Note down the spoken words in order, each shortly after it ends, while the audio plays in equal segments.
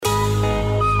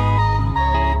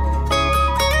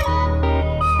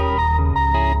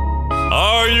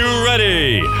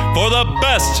ready for the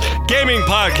best gaming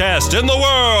podcast in the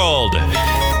world.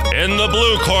 In the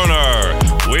blue corner,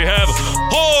 we have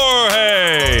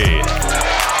Jorge.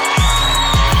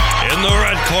 In the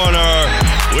red corner,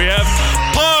 we have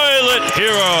Pilot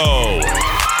Hero.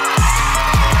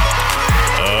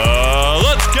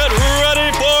 Let's get ready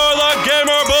for the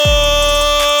Gamer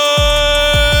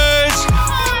Boys!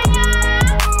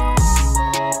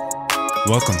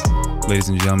 Welcome, ladies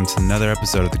and gentlemen, to another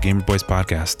episode of the Gamer Boyz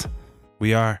Podcast.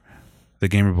 We are the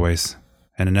Gamer Boys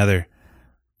and another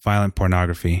violent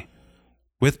pornography.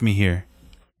 With me here,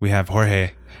 we have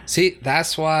Jorge. See,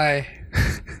 that's why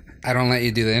I don't let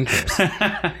you do the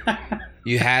intros.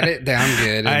 You had it down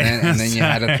good, and then you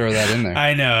had to throw that in there.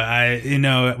 I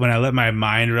know. When I let my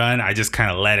mind run, I just kind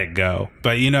of let it go.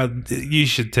 But you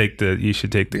should take the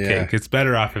cake. It's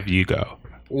better off if you go.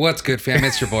 What's good, fam?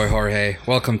 It's your boy Jorge.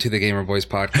 Welcome to the Gamer Boys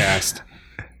Podcast.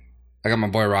 I got my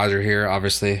boy Roger here,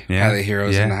 obviously. Yeah. Pilot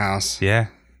Heroes in the house. Yeah.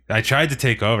 I tried to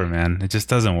take over, man. It just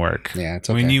doesn't work. Yeah, it's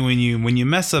okay. When you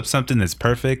mess up something that's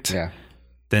perfect,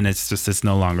 then it's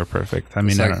no longer perfect. I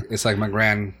mean, it's like my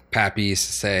grandpappy used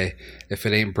to say, if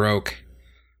it ain't broke,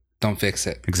 don't fix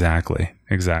it. Exactly.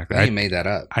 I made that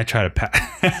up. I try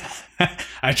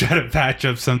to patch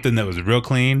up something that was real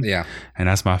clean. Yeah. And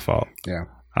that's my fault. Yeah.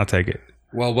 I'll take it.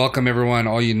 Well, welcome everyone,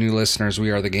 all you new listeners.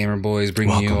 We are the Gamer Boys,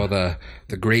 bringing you all the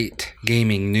great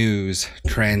gaming news,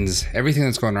 trends, everything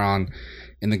that's going on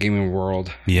in the gaming world.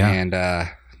 Yeah. And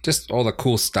just all the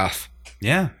cool stuff.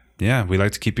 Yeah. Yeah. We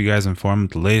like to keep you guys informed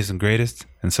with the latest and greatest.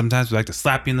 And sometimes we like to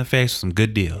slap you in the face with some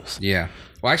good deals. Yeah.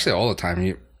 Well, actually, all the time.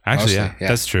 Yeah.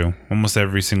 That's true. Almost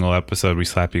every single episode, we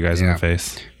slap you guys in the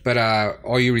face. But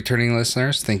all you returning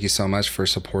listeners, thank you so much for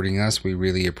supporting us. We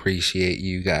really appreciate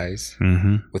you guys.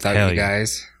 Mm-hmm. Without you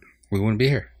guys, we wouldn't be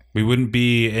here. We wouldn't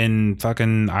be in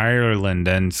fucking Ireland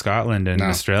and Scotland and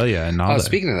Australia and all that.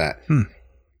 Speaking of that,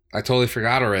 I totally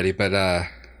forgot already, but I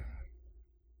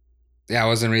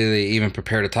wasn't really even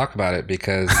prepared to talk about it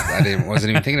because I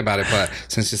wasn't even thinking about it. But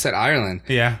since you said Ireland,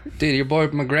 dude, your boy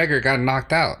McGregor got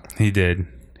knocked out. He did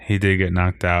get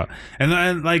knocked out. And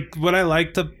then, what I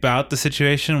liked about the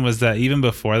situation was that even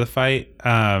before the fight,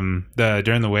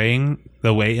 during the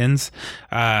weigh-ins,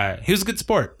 he was a good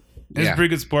sport. He was a pretty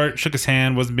good sport. Shook his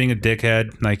hand, wasn't being a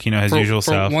dickhead, his usual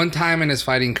self. For one time in his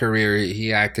fighting career,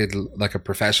 he acted like a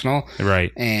professional.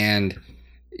 Right. And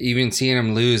even seeing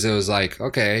him lose, it was like,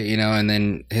 okay, and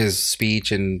then his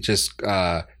speech and just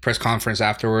press conference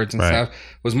afterwards and stuff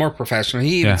was more professional.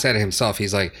 He even said it himself.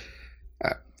 He's like,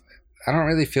 I don't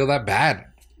really feel that bad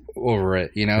over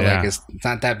it. It's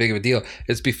not that big of a deal.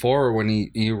 It's before when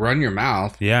you run your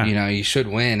mouth, you should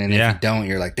win. And if you don't,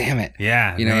 you're like, damn it.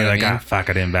 Yeah. You're like, ah,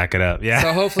 fuck, I didn't back it up. Yeah.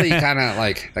 So hopefully he kind of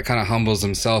that kind of humbles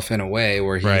himself in a way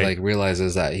where he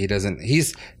realizes that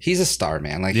he's a star,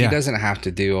 man. He doesn't have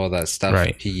to do all that stuff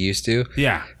he used to.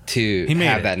 Yeah. To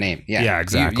have that name. Yeah. Yeah,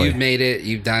 exactly. You've made it.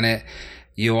 You've done it.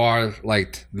 You are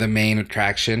the main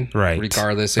attraction,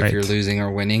 regardless if you're losing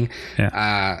or winning.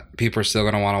 Yeah. People are still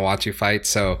going to want to watch you fight.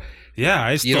 So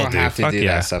I still you don't have to do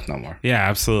that stuff no more. Yeah,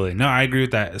 absolutely. No, I agree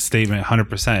with that statement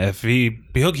 100%. If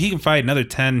he can fight another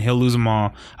 10, he'll lose them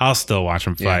all. I'll still watch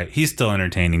him fight. He's still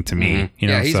entertaining to me.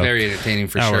 Mm-hmm. He's very entertaining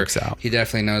for sure. Works out. He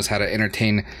definitely knows how to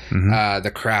entertain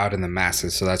the crowd and the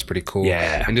masses. So that's pretty cool.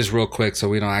 Yeah. And just real quick, so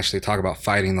we don't actually talk about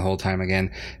fighting the whole time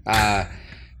again.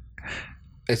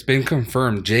 It's been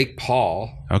confirmed Jake Paul,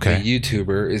 the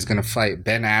YouTuber, is going to fight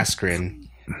Ben Askren,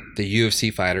 the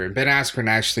UFC fighter. And Ben Askren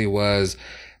actually was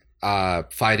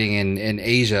fighting in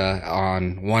Asia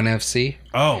on ONE FC.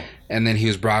 Oh. And then he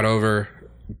was brought over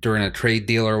during a trade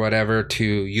deal or whatever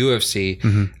to UFC.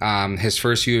 Mm-hmm. His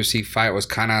first UFC fight was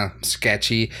kind of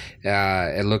sketchy.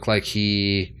 It looked like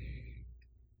he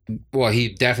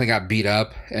definitely got beat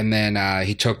up, and then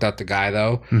he choked out the guy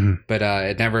though. Mm-hmm. But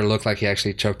it never looked like he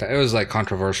actually choked out. It was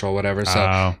controversial, whatever.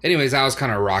 So, anyways, that was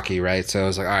kind of rocky, right? So I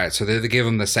was like, all right. So they give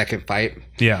him the second fight.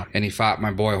 Yeah. And he fought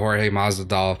my boy Jorge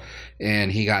Masvidal, and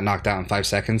he got knocked out in 5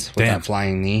 seconds with that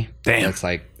flying knee. Damn. That's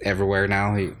everywhere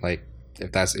now.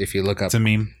 If you look up, it's a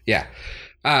meme. Yeah.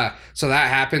 So that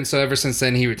happened. So ever since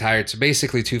then, he retired. So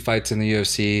basically 2 fights in the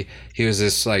UFC. He was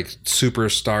this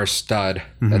superstar stud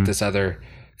at this other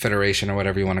federation or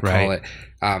whatever you want to call it.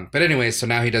 But anyway, so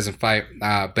now he doesn't fight.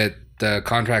 But the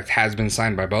contract has been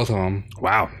signed by both of them.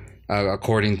 Wow.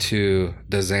 According to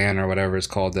DAZN or whatever it's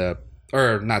called,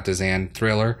 or not DAZN,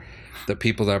 Thriller, the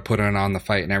people that are putting on the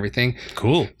fight and everything.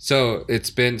 Cool. So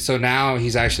so now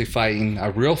he's actually fighting a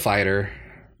real fighter,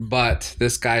 but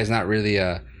this guy is not really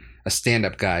a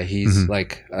stand-up guy. He's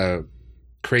a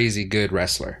crazy good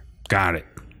wrestler. Got it.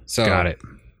 So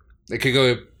it could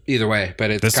go either way,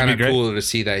 but it's kind of cool to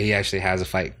see that he actually has a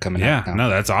fight coming up. Yeah, no,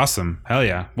 that's awesome. Hell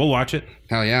yeah. We'll watch it.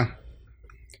 Hell yeah.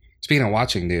 Speaking of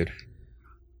watching, dude,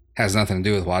 has nothing to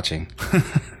do with watching.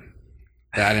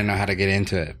 I didn't know how to get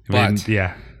into it. But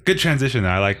yeah. Good transition though.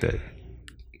 I liked it.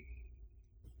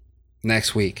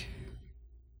 Next week,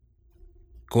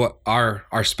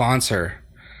 our sponsor,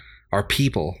 our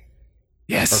people,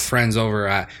 yes, our friends over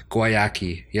at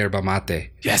Guayaki Yerba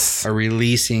Mate, yes, are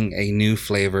releasing a new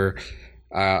flavor.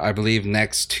 I believe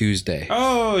next Tuesday.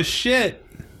 Oh shit!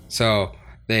 So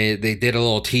they did a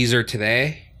little teaser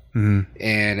today,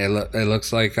 and it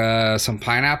looks like some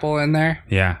pineapple in there.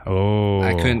 Yeah. Oh.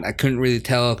 I couldn't really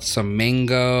tell if it's some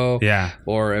mango. Yeah.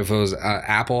 Or if it was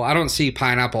apple. I don't see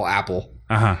pineapple apple.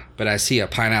 But I see a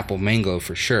pineapple mango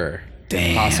for sure.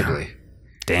 Damn. Possibly.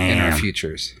 Damn. In our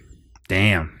futures.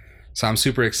 Damn. So I'm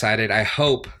super excited. I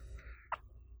hope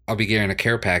I'll be getting a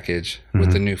care package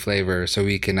with the new flavor so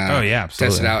we can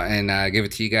test it out and give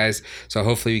it to you guys. So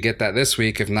hopefully we get that this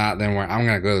week. If not, then I'm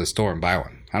going to go to the store and buy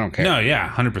one. I don't care. No, yeah,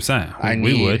 100%.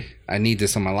 We would. I need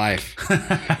this in my life.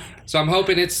 So I'm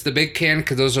hoping it's the big can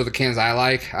because those are the cans I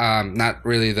like. Not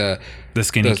really the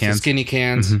skinny cans. The skinny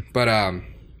cans, but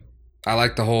I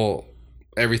like the whole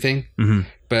everything.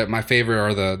 But my favorite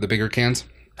are the bigger cans.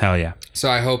 Hell yeah. So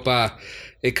I hope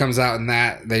it comes out in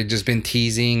that. They've just been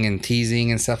teasing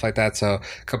and stuff like that. So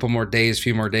a couple more days,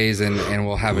 few more days, and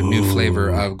we'll have a new flavor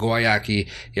of Guayaki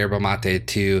Yerba Mate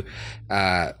to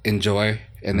enjoy.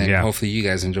 And then hopefully you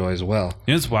guys enjoy as well.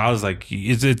 You know what's wild is like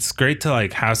it's great to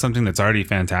like have something that's already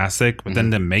fantastic, but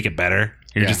then to make it better,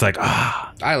 you're just like,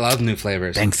 I love new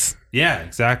flavors. Thanks. Yeah,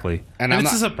 exactly. And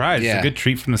it's a surprise. Yeah. It's a good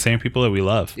treat from the same people that we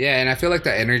love. Yeah, and I feel like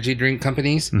the energy drink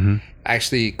companies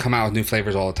actually come out with new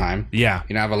flavors all the time. Yeah.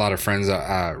 You know, I have a lot of friends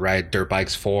that ride dirt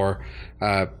bikes for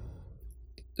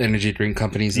energy drink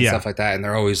companies and stuff like that, and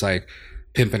they're always like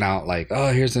pimping out like,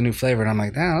 oh, here's the new flavor, and I'm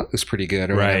like, that looks pretty good,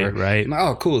 or whatever. Right. I'm like,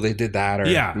 oh, cool, they did that, or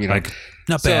you know, like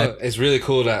not bad. So it's really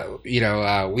cool that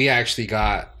we actually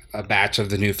got a batch of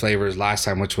the new flavors last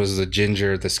time, which was the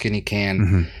ginger, the skinny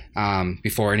can,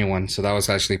 before anyone. So that was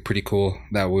actually pretty cool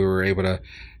that we were able to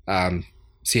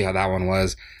see how that one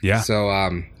was. Yeah. So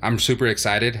I'm super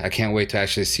excited. I can't wait to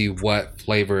actually see what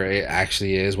flavor it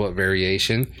actually is, what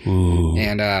variation. Ooh.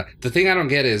 And the thing I don't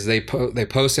get is they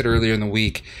posted earlier in the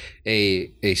week a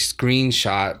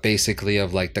screenshot basically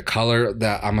of like the color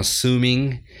that I'm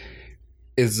assuming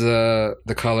is the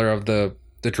color of the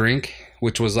drink,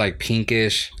 which was like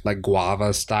pinkish, like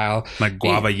guava style, like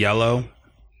guava yellow.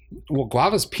 Well,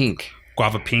 guava's pink.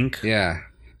 Guava pink. Yeah.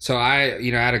 So I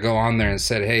had to go on there and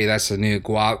said, hey, that's the new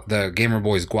the Gamer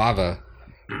Boys guava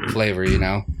flavor,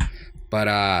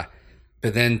 But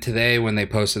then today when they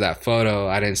posted that photo,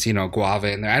 I didn't see no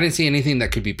guava in there. I didn't see anything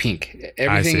that could be pink.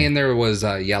 Everything in there was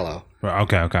yellow.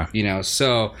 Okay.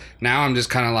 So now I'm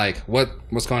just kind of like,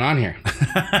 what's going on here?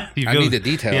 I need the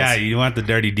details. Yeah, you want the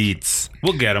dirty deets.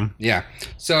 We'll get them. Yeah.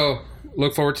 So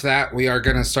look forward to that. We are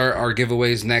going to start our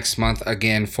giveaways next month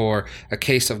again for a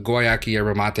case of Guayaki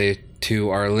Yerba Mate to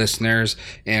our listeners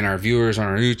and our viewers on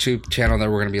our YouTube channel that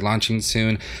we're going to be launching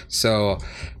soon. So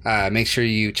make sure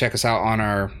you check us out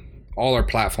on all our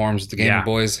platforms, the Gamer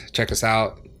Boys. Check us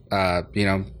out.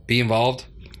 Be involved.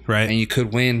 Right. And you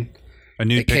could win a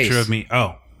new picture case. of me.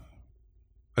 Oh.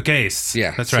 A case.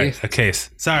 Yeah. That's right. A case.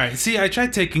 Sorry. See, I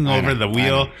tried taking over the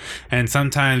wheel, and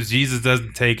sometimes Jesus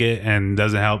doesn't take it and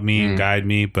doesn't help me and guide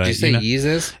me. But did you say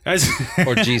Jesus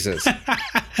or Jesus?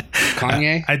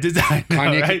 Kanye? I did. I know,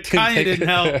 Kanye, right? Kanye didn't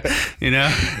help,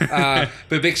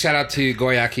 But big shout out to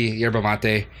Guayaki Yerba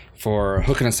Mate for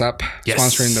hooking us up,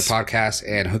 sponsoring the podcast,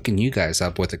 and hooking you guys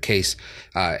up with a case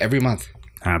every month.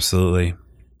 Absolutely.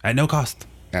 At no cost.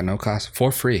 At no cost.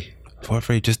 For free.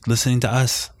 Just listening to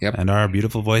us and our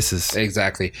beautiful voices.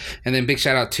 Exactly. And then big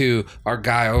shout out to our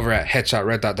guy over at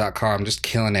headshotreddot.com, just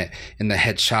killing it in the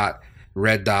headshot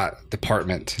red dot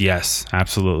department. Yes,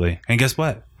 absolutely. And guess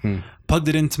what? Plugged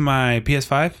it into my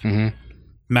PS5.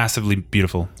 Massively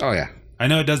beautiful. Oh, yeah. I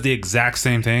know it does the exact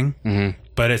same thing,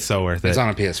 but it's so worth it. It's on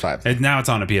a PS5. Now it's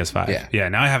on a PS5. Yeah.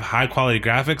 Now I have high quality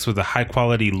graphics with a high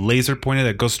quality laser pointer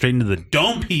that goes straight into the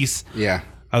dome piece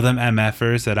of them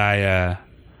MFers that I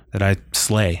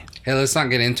slay. Hey, let's not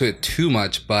get into it too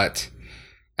much, but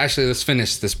actually, let's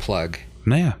finish this plug.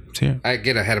 Yeah, it's here. I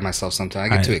get ahead of myself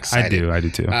sometimes. I get too excited. I do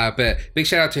too. But big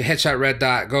shout out to Headshot Red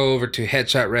Dot. Go over to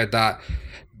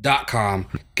headshotreddot.com.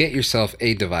 Get yourself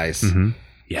a device.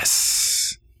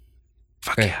 Yes.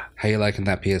 Fuck hey, yeah. How you liking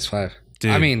that PS5? Dude.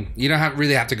 I mean, you don't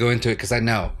really have to go into it because I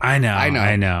know. I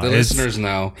know. The listeners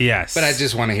know. Yes. But I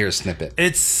just want to hear a snippet.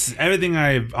 It's everything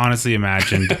I've honestly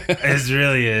imagined. It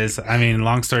really is. I mean,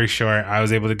 long story short, I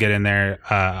was able to get in there,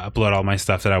 upload all my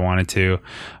stuff that I wanted to,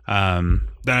 that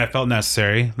I felt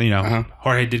necessary. You know,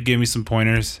 Jorge did give me some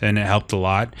pointers and it helped a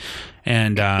lot.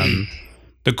 And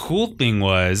the cool thing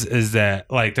is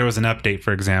that like there was an update,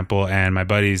 for example, and my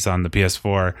buddies on the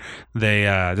PS4,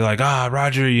 they're like,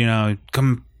 Roger, you know,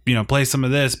 come, you know, play some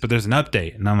of this, but there's an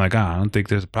update. And I'm like, I don't think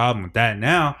there's a problem with that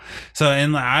now. So,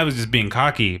 and I was just being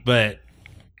cocky, but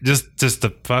just to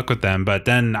fuck with them. But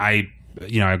then I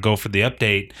go for the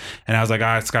update and I was like,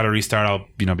 it's got to restart. I'll,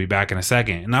 you know, be back in a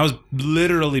second. And I was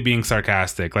literally being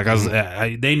sarcastic. Like I was,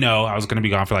 they know I was going to be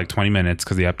gone for like 20 minutes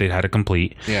because the update had to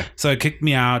complete. Yeah. So it kicked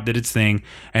me out, did its thing,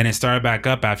 and it started back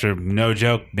up after, no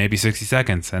joke, maybe 60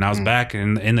 seconds. And I was back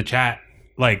in the chat,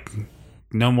 like,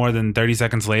 no more than 30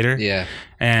 seconds later. Yeah.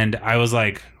 And I was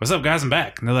like, what's up, guys? I'm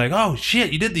back. And they're like, oh,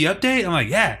 shit, you did the update? I'm like,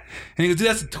 yeah. And he goes, dude,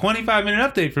 that's a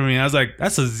 25-minute update for me. And I was like,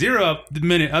 that's a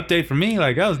 0-minute update for me.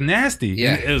 Like, that was nasty.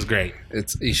 Yeah. And it was great.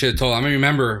 You should have told. I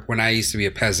remember when I used to be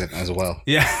a peasant as well.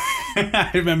 Yeah.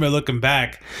 I remember looking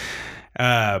back,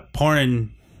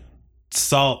 pouring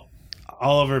salt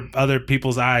all over other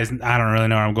people's eyes. I don't really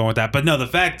know where I'm going with that. But no, the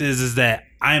fact is that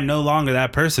I am no longer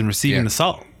that person receiving the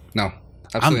salt. No.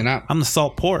 Absolutely not. I'm the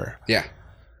salt pourer. Yeah.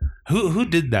 Who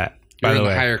did that? You're in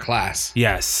the higher class.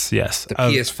 Yes. The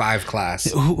PS5 class.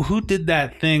 Who did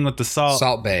that thing with the salt?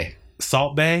 Salt Bay.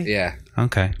 Salt Bay? Yeah.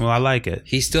 Okay. Well, I like it.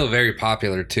 He's still very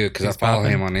popular too because I follow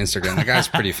him on Instagram. The guy's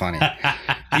pretty funny.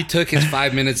 He took his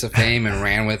 5 minutes of fame and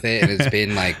ran with it, and it's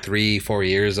been like 3-4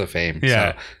 years of fame.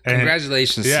 Yeah. So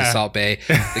congratulations to Salt Bay.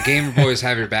 The Gamer Boys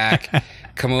have your back.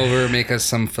 Come over, make us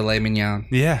some filet mignon.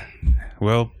 Yeah.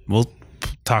 Well, we'll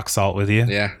talk salt with you.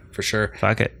 Yeah, for sure.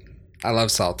 Fuck it. I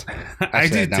love salt. I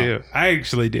do too. I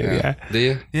actually do. Yeah. Do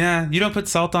you? Yeah. You don't put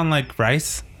salt on like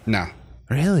rice? No.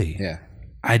 Really? Yeah.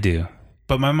 I do.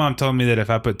 But my mom told me that if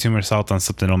I put too much salt on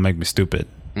something, it'll make me stupid.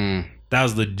 That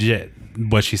was legit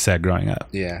what she said growing up.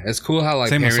 Yeah. It's cool how like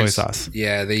same parents, with soy sauce.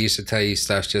 Yeah, they used to tell you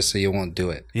stuff just so you won't do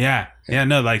it. Yeah. Yeah,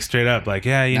 no, like straight up. Like,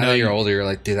 yeah, you now know. Now that you're older, you're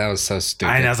like, dude, that was so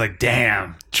stupid. And I was like,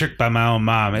 damn, tricked by my own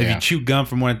mom. If you chew gum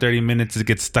for more than 30 minutes, it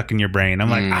gets stuck in your brain. I'm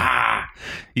like,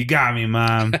 you got me,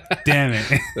 mom. Damn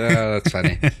it. Oh, that's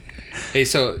funny. Hey,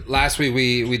 so last week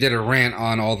we did a rant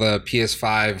on all the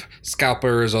PS5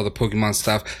 scalpers, all the Pokemon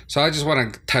stuff. So I just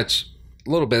want to touch a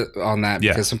little bit on that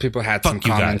because some people had some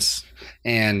comments.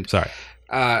 And sorry.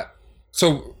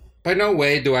 So by no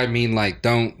way do I mean like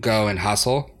don't go and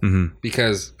hustle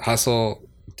because hustle,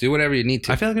 do whatever you need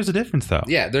to. I feel like there's a difference though.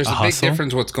 Yeah, there's a big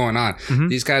difference what's going on.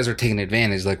 These guys are taking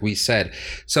advantage like we said.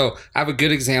 So I have a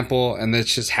good example and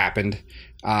this just happened.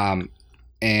 And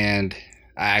I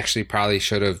actually probably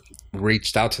should have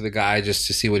reached out to the guy just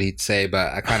to see what he'd say,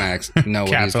 but I kind of know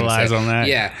what he's going to say. Capitalize on that.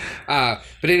 Yeah.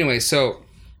 But anyway, so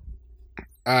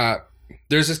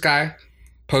there's this guy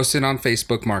posted on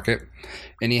Facebook Market,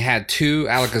 and he had 2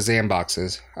 Alakazam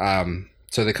boxes.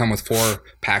 So they come with 4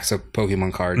 packs of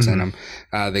Pokemon cards in them.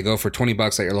 They go for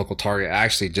 $20 at your local Target. I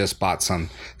actually just bought some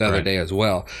the other day as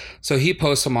well. So he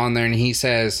posts them on there, and he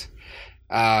says,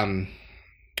 $20,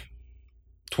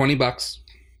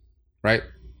 right?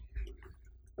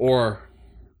 Or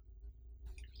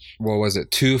what was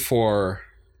it? 2 for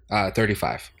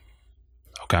 $35.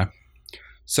 Okay.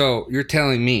 So you're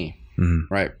telling me,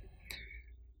 right?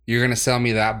 You're gonna sell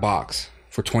me that box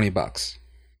for $20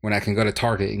 when I can go to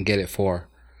Target and get it for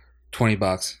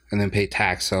 $20 and then pay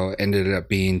tax. So it ended up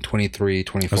being $23,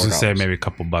 $24. I was gonna say maybe a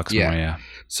couple bucks more. Yeah.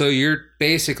 So you're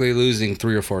basically losing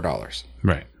 $3 or $4.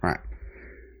 Right. Right.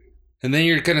 And then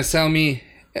you're gonna sell me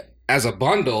as a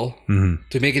bundle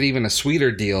to make it even a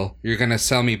sweeter deal. You're gonna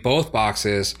sell me both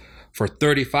boxes for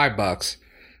 $35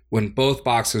 when both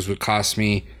boxes would cost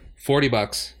me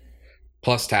 $40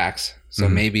 plus tax. So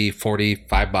maybe $45,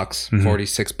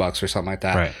 $46 or something like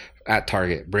that at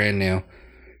Target, brand new.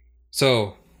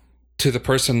 So to the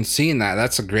person seeing that,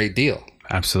 that's a great deal.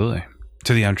 Absolutely.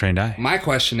 To the untrained eye. My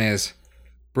question is,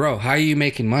 bro, how are you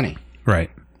making money? Right.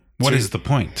 What is the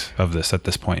point of this at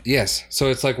this point? Yes. So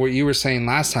it's like what you were saying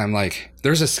last time, like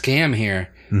there's a scam here,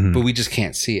 but we just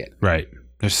can't see it. Right.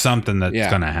 There's something that's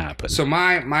going to happen. So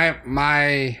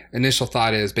my initial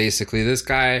thought is basically this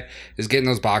guy is getting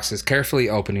those boxes, carefully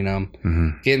opening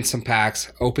them, getting some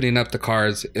packs, opening up the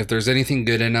cards. If there's anything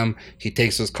good in them, he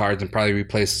takes those cards and probably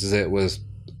replaces it with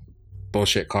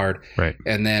bullshit card. Right.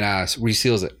 And then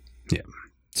reseals it. Yeah.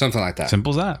 Something like that.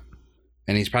 Simple as that.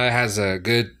 And he probably has a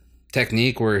good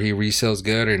technique where he reseals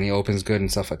good and he opens good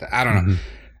and stuff like that. I don't know.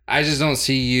 I just don't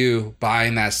see you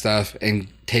buying that stuff and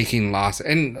taking loss.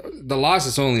 And the loss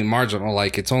is only marginal.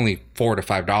 Like, it's only $4 to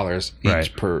 $5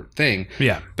 each per thing.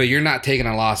 Yeah. But you're not taking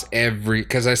a loss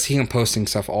because I see him posting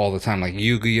stuff all the time, like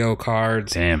Yu-Gi-Oh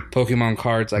cards, Pokemon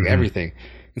cards, like everything.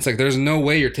 It's like, there's no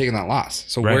way you're taking that loss.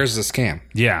 So where's the scam?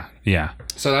 Yeah. Yeah.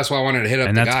 So that's why I wanted to hit up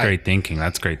the guy. And that's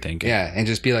great thinking. Yeah. And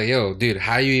just be like, yo, dude,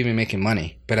 how are you even making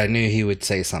money? But I knew he would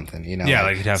say something, you know? Yeah,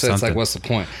 like he'd have something. So it's like, what's the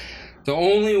point? The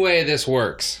only way this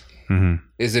works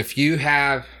is if you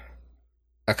have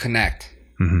a connect,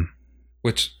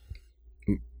 which,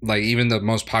 like, even the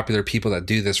most popular people that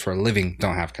do this for a living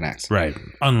don't have connects. Right.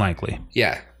 Unlikely.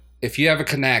 Yeah. If you have a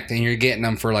connect and you're getting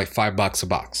them for like $5 a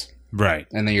box. Right.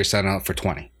 And then you're selling out for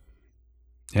 $20.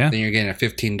 Yeah. Then you're getting a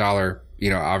 $15,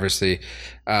 obviously,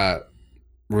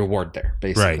 reward there,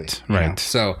 basically. Right. Right.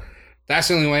 So that's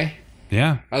the only way.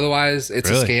 Yeah. Otherwise, it's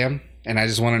a scam. And I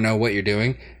just want to know what you're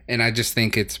doing. And I just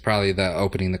think it's probably the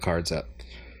opening the cards up.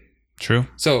 True.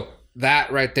 So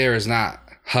that right there is not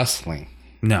hustling.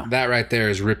 No. That right there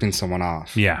is ripping someone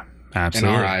off. Yeah,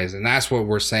 absolutely. In our eyes. And that's what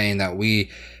we're saying that we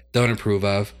don't approve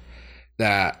of.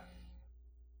 That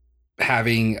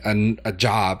having a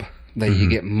job that you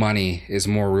get money is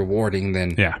more rewarding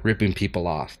than ripping people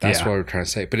off. That's what we're trying to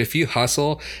say. But if you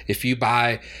hustle, if you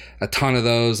buy a ton of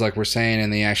those, like we're saying,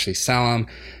 and they actually sell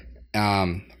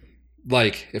them,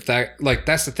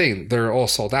 that's the thing, they're all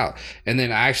sold out. And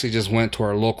then I actually just went to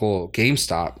our local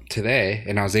GameStop today,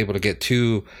 and I was able to get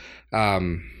 2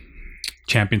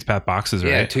 Champions Path boxes,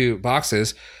 right? Yeah, 2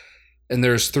 boxes, and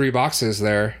there's 3 boxes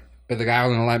there, but the guy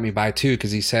only let me buy 2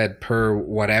 because he said per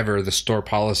whatever the store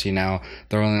policy now,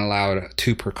 they're only allowed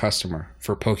 2 per customer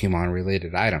for Pokemon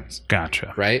related items.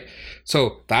 Gotcha. Right?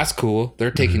 So that's cool.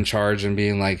 They're taking charge and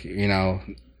being like,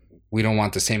 we don't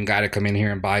want the same guy to come in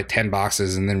here and buy 10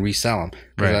 boxes and then resell them.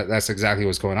 Right. That's exactly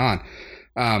what's going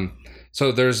on.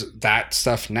 So there's that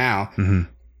stuff now.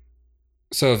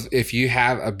 So if you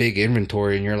have a big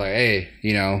inventory and you're like, hey,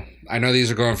 I know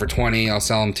these are going for 20, I'll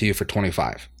sell them to you for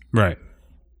 25. Right.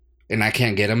 And I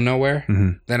can't get them nowhere,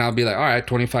 then I'll be like, all right,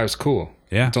 25 is cool.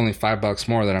 Yeah. It's only $5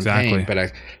 more that I'm paying,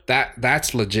 but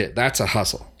that's legit. That's a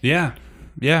hustle. Yeah.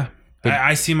 Yeah.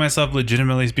 I see myself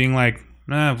legitimately as being like,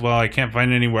 well, I can't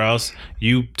find it anywhere else.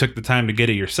 You took the time to get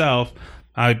it yourself.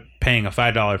 I'm paying a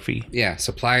 $5 fee. Yeah.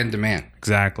 Supply and demand.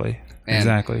 Exactly.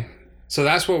 Exactly. So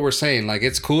that's what we're saying. Like,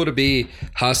 it's cool to be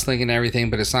hustling and everything,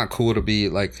 but it's not cool to be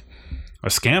like a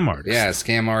scam artist. Yeah, a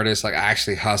scam artist, like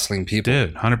actually hustling people.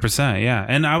 Dude, 100%. Yeah.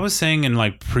 And I was saying in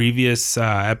like previous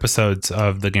episodes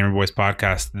of the Gamer Boyz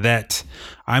podcast that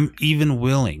I'm even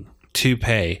willing to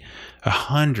pay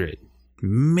 $100,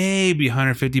 maybe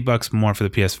 $150 more for the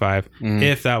PS5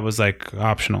 if that was like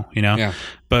optional, Yeah.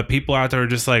 But people out there are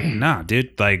just like, nah,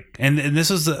 dude. Like, and this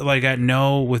was like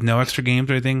with no extra games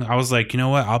or anything. I was like, you know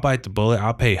what? I'll bite the bullet.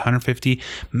 I'll pay $150.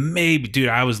 Maybe, dude.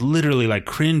 I was literally like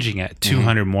cringing at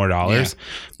 $200 more dollars,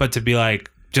 but to be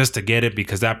like, just to get it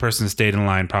because that person stayed in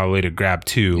line probably to grab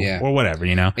 2 or whatever,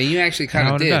 And you actually kind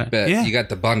of did, but you got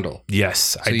the bundle.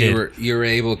 Yes, I did. You were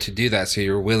able to do that, so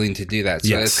you were willing to do that.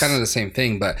 So it's kind of the same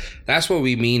thing, but that's what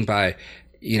we mean by,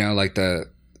 like the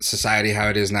society, how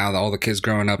it is now, all the kids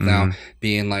growing up now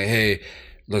being like, hey,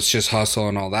 let's just hustle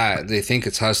and all that. They think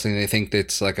it's hustling. They think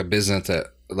it's like a business,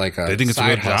 like a they think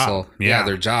side it's a hustle. Job. Yeah,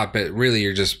 their job, but really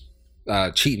you're just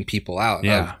cheating people out.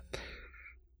 Yeah.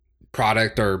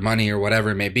 Product or money or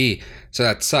whatever it may be. So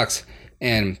that sucks.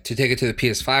 And to take it to the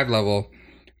PS5 level,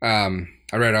 I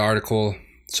read an article.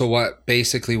 So what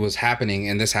basically was happening,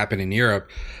 and this happened in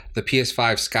Europe, the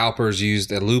PS5 scalpers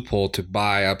used a loophole to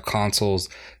buy up consoles.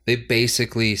 They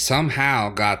basically somehow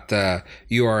got the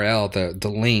URL, the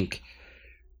link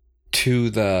to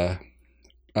the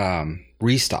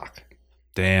restock.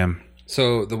 Damn.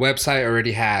 So the website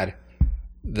already had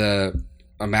the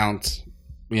amount,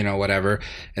 whatever,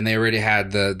 and they already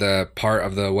had the part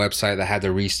of the website that had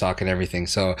the restock and everything.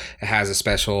 So it has a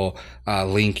special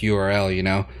link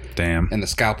URL, Damn. And the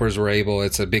scalpers were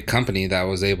it's a big company that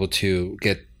was able to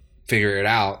figure it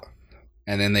out,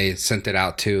 and then they sent it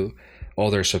out to all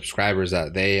their subscribers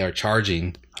that they are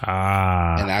charging.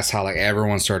 And that's how like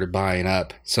everyone started buying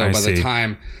up. So by the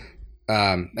time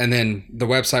and then the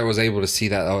website was able to see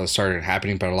that it started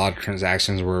happening, but a lot of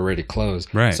transactions were already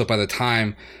closed. Right. So by the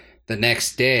time the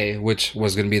next day, which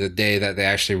was going to be the day that they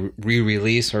actually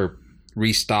re-release or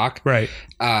restock, right?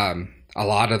 A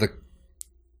lot of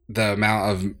the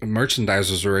amount of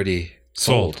merchandise was already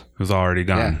sold. It was already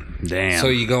gone. Yeah. Damn. So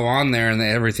you go on there and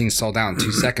everything's sold out in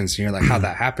 2 seconds. And you're like, how'd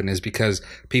that happen? Is because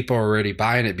people are already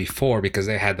buying it before because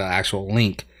they had the actual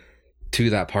link to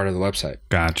that part of the website.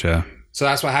 Gotcha. So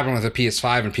that's what happened with the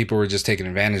PS5, and people were just taking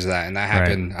advantage of that. And that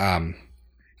happened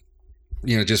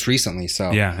just recently.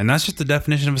 So yeah, and that's just the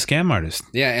definition of a scam artist.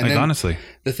 Yeah, and like, then honestly,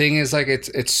 the thing is, like,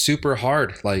 it's super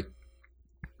hard. Like,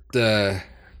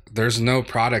 there's no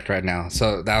product right now,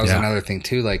 so that was another thing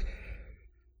too. Like,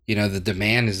 the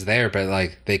demand is there, but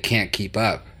like they can't keep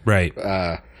up. Right.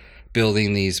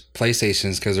 Building these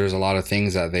PlayStations because there's a lot of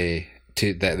things that they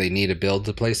need to build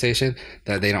the PlayStation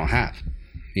that they don't have.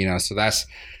 So that's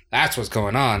what's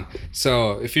going on.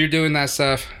 So if you're doing that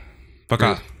stuff, fuck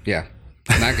off. Yeah.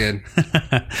 Not good.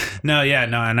 No,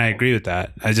 and I agree with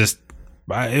that.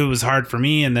 It was hard for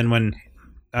me, and then when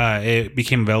it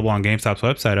became available on GameStop's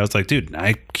website, I was like, dude,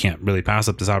 I can't really pass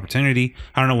up this opportunity.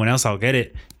 I don't know when else I'll get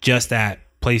it. Just at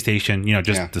PlayStation,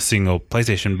 the single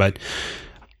PlayStation. But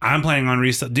I'm planning on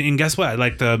reselling. And guess what?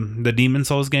 Like the Demon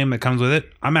Souls game that comes with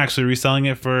it, I'm actually reselling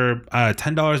it for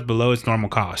 $10 below its normal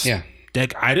cost. Yeah.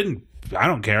 Dick, I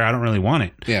don't care. I don't really want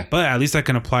it. Yeah. But at least I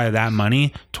can apply that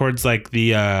money towards like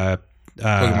the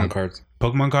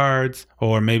Pokemon cards,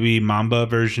 or maybe Mamba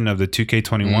version of the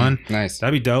 2K21. Nice.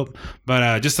 That'd be dope.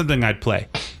 But just something I'd play.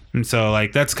 And so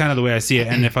like that's kind of the way I see it.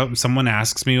 And if someone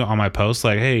asks me on my post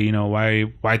like, hey, why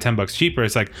 $10 cheaper?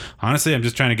 It's like, honestly, I'm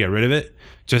just trying to get rid of it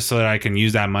just so that I can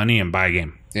use that money and buy a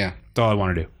game. Yeah. That's all I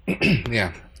want to do.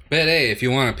 Yeah. But hey, if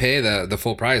you want to pay the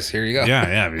full price, here you go.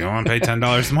 Yeah. If you want to pay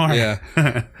 $10 more.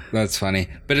 Yeah. That's funny.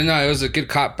 But no, it was a good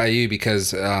cop by you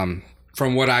because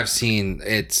from what I've seen,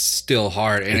 it's still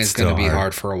hard, and it's going to be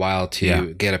hard for a while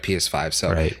to get a PS5.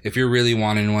 So if you're really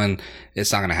wanting one,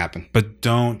 it's not going to happen. But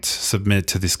don't submit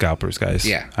to the scalpers, guys.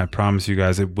 Yeah. I promise you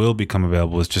guys it will become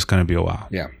available. It's just going to be a while.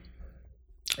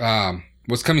 Yeah.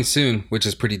 What's coming soon, which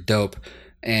is pretty dope,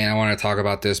 and I want to talk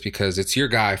about this because it's your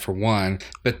guy for one,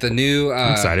 but the new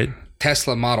I'm excited.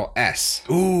 Tesla Model S.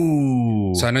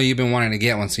 Ooh. So I know you've been wanting to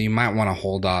get one, so you might want to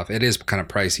hold off. It is kind of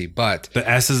pricey, but the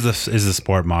S is the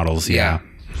sport models. Yeah.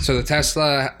 So the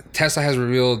Tesla has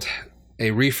revealed a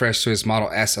refresh to its Model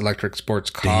S electric sports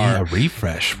car. A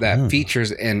refresh that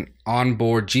features an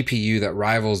onboard GPU that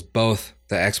rivals both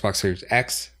the Xbox Series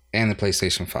X and the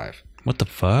PlayStation 5. What the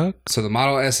fuck? So the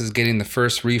Model S is getting the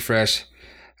first refresh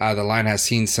the line has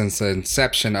seen since the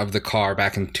inception of the car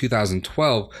back in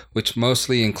 2012, which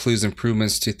mostly includes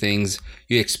improvements to things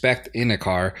you expect in a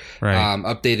car,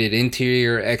 updated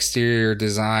interior, exterior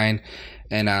design,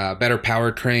 and better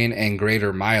powertrain and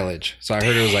greater mileage. So I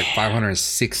heard it was like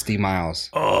 560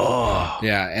 miles. Oh.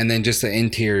 Yeah, and then just the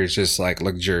interior is just like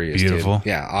luxurious. Beautiful. Dude.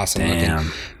 Yeah, awesome looking.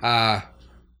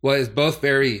 What is both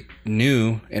very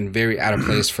new and very out of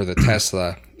place for the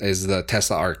Tesla is the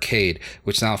Tesla Arcade,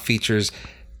 which now features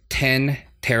 10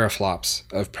 teraflops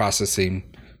of processing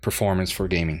performance for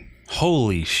gaming.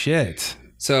 Holy shit.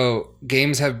 So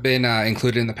games have been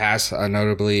included in the past,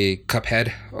 notably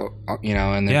Cuphead,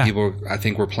 and then people, I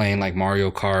think, were playing like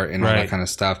Mario Kart and all that kind of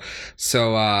stuff.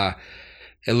 So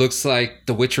it looks like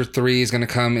The Witcher 3 is going to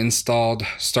come installed,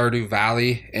 Stardew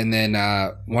Valley, and then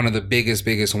one of the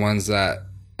biggest ones that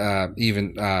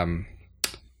even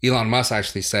Elon Musk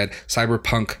actually said,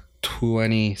 Cyberpunk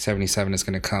 2077 is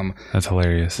going to come. That's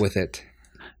hilarious. With it.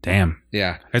 Damn.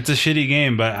 Yeah. It's a shitty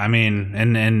game, but I mean,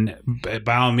 and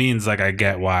by all means, like I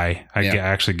get why. I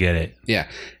actually get it. Yeah.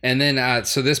 And then,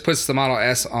 so this puts the Model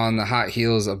S on the hot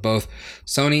heels of both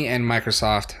Sony and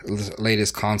Microsoft's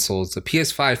latest consoles. The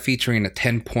PS5 featuring a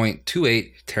 10.28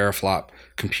 teraflop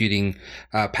computing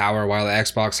power, while the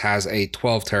Xbox has a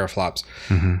 12 teraflops.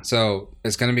 Mm-hmm. So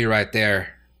it's going to be right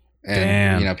there.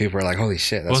 And, damn. People are like, holy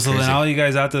shit, that's so crazy. Then all you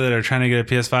guys out there that are trying to get a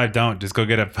PS5, don't. Just go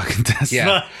get a fucking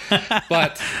Tesla. Yeah.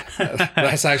 But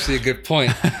that's actually a good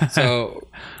point. So,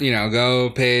 go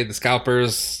pay the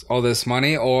scalpers all this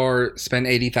money or spend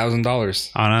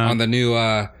 $80,000 on the new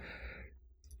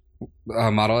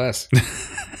Model S.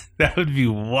 That would be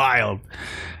wild.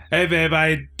 Hey, babe,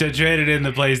 I traded in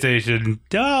the PlayStation.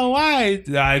 Oh, why?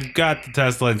 I got the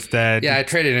Tesla instead. Yeah, I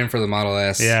traded in for the Model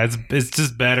S. Yeah, it's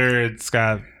just better. It's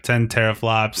got 10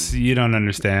 teraflops. You don't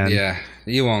understand. Yeah,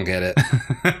 you won't get it.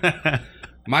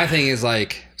 My thing is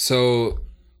so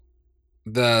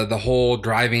the whole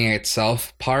driving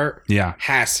itself part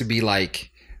has to be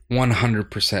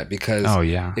 100% because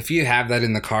if you have that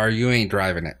in the car, you ain't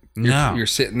driving it. You're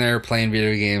sitting there playing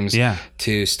video games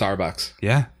to Starbucks.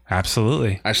 Yeah.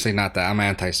 Absolutely. Actually, not that. I'm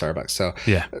anti-Starbucks. So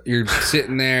you're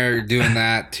sitting there doing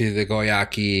that to the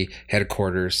Guayaki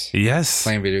headquarters. Yes.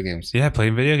 Playing video games. Yeah,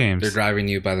 playing video games. They're driving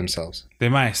you by themselves. They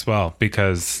might as well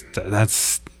because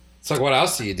that's... It's like, what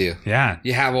else do you do? Yeah.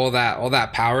 You have all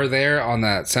that power there on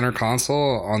that center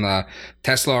console on the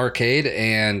Tesla Arcade,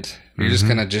 and you're just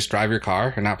going to just drive your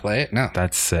car and not play it? No.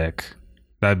 That's sick.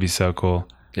 That'd be so cool.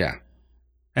 Yeah.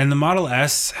 And the Model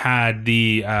S had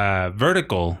the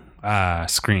vertical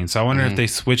screen. So I wonder if they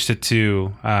switched it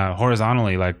to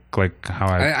horizontally, like how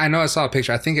I know I saw a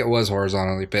picture. I think it was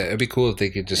horizontally, but it'd be cool if they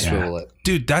could just swivel it.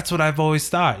 Dude, that's what I've always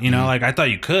thought. You know, like I thought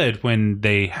you could when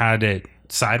they had it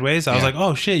sideways. I was like,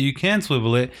 oh shit, you can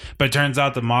swivel it. But it turns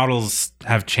out the models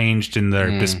have changed in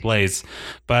their displays.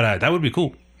 But that would be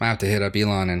cool. Might have to hit up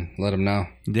Elon and let him know.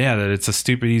 Yeah, that it's a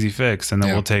stupid easy fix, and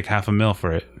then we'll take $500,000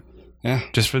 for it. Yeah,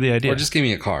 just for the idea. Or just give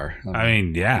me a car. I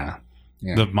mean, yeah.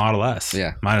 The Model S.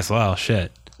 Yeah, might as well.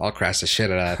 Shit, I'll crash the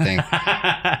shit out of that thing.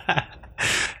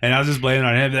 And I was just blaming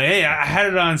on him. Like, hey, I had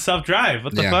it on self-drive.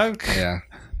 What the fuck? Yeah.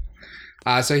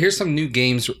 So here's some new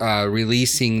games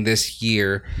releasing this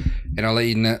year, and I'll let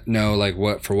you know like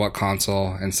what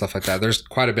console and stuff like that. There's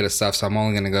quite a bit of stuff, so I'm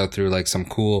only gonna go through like some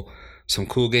cool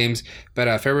games.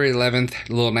 But February 11th,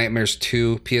 Little Nightmares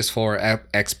 2, PS4,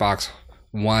 Xbox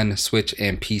One, Switch,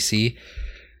 and PC.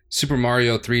 Super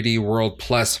Mario 3D World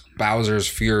plus Bowser's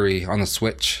Fury on the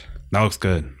Switch. That looks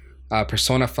good.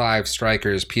 Persona 5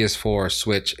 Strikers, PS4,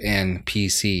 Switch, and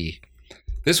PC.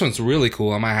 This one's really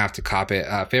cool. I might have to cop it.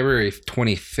 February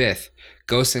 25th,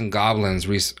 Ghosts and Goblins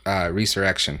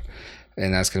Resurrection.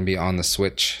 And that's going to be on the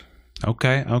Switch.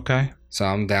 Okay. So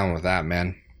I'm down with that,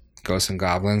 man. Ghosts and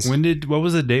Goblins. What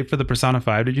was the date for the Persona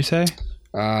 5, did you say?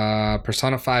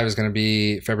 Persona 5 is going to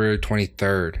be February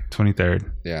 23rd.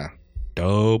 23rd. Yeah.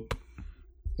 Dope.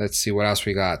 Let's see what else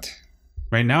we got.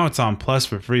 Right now it's on Plus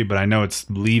for free, but I know it's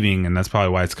leaving, and that's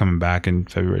probably why it's coming back in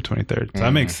February 23rd. So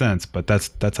that makes sense, but that's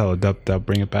how they'll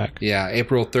bring it back. Yeah,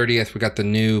 April 30th, we got the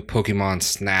new Pokemon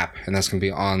Snap, and that's going to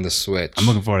be on the Switch. I'm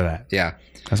looking forward to that. Yeah.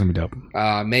 That's going to be dope.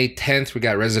 May 10th, we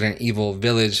got Resident Evil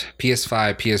Village,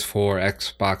 PS5, PS4,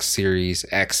 Xbox Series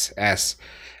XS,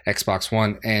 Xbox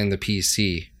One, and the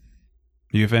PC.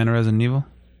 You a fan of Resident Evil?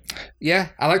 Yeah,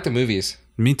 I like the movies.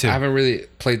 Me too. I haven't really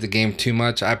played the game too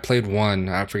much. I played one.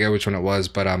 I forget which one it was,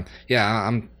 but I mean, I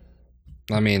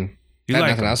had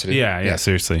nothing else to do. Yeah,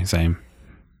 seriously, same.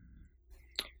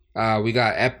 We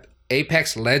got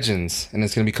Apex Legends, and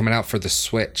it's going to be coming out for the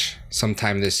Switch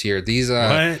sometime this year. These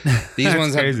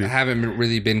ones haven't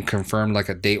really been confirmed like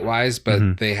a date wise,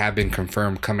 but they have been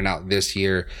confirmed coming out this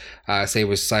year. Say it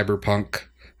was Cyberpunk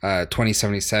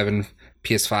 2077,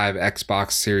 PS5,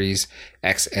 Xbox Series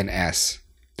X and S.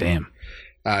 Damn.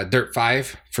 Dirt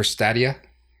 5 for Stadia.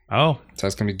 Oh. So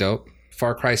that's going to be dope.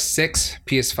 Far Cry 6,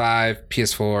 PS5,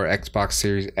 PS4, Xbox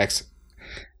Series X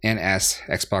and S,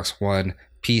 Xbox One,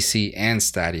 PC, and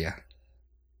Stadia.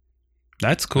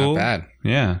 That's cool. Not bad.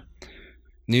 Yeah.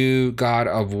 New God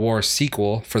of War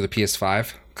sequel for the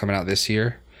PS5 coming out this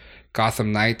year.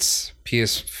 Gotham Knights,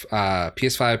 PS5,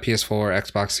 PS4,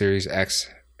 Xbox Series X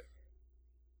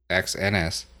and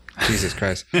S. Jesus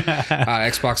Christ.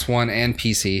 Xbox One and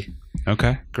PC.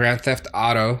 Okay. Grand Theft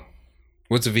Auto.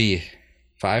 What's a V?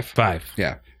 5? 5.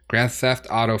 Yeah. Grand Theft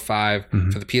Auto 5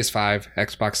 for the PS5,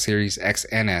 Xbox Series X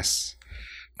and S.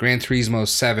 Gran Turismo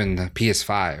 7, the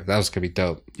PS5. That was going to be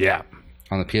dope. Yeah.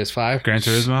 On the PS5. Gran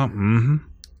Turismo? Mm-hmm.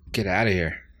 Get out of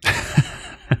here.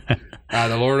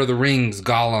 The Lord of the Rings,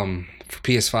 Gollum for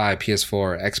PS5,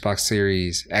 PS4, Xbox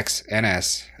Series X and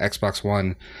S, Xbox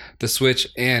One, the Switch,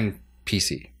 and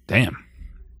PC. Damn.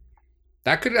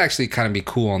 That could actually kind of be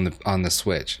cool on the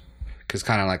Switch, because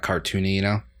kind of like cartoony, you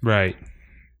know? Right.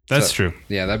 That's true.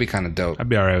 Yeah, that'd be kind of dope. I'd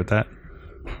be all right with that.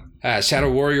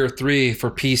 Shadow Warrior 3 for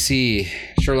PC.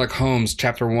 Sherlock Holmes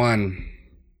Chapter 1,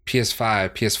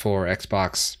 PS5, PS4,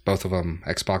 Xbox, both of them,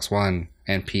 Xbox One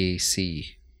and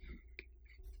PC.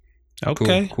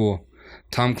 Okay. Cool.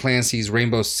 Tom Clancy's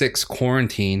Rainbow Six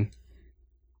Quarantine.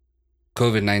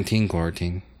 COVID-19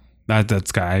 quarantine.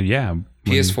 That's guy, yeah.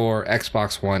 PS4,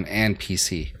 Xbox One, and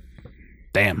PC.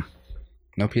 Damn.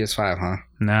 No PS5, huh?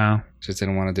 No. Just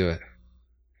didn't want to do it.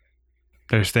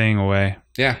 They're staying away.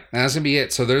 Yeah, and that's gonna be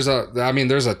it. So there's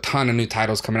a ton of new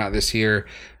titles coming out this year.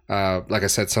 Like I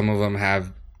said, some of them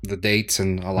have the dates,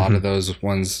 and a lot of those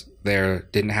ones there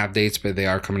didn't have dates, but they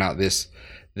are coming out this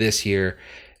year.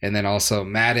 And then also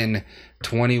Madden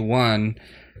 21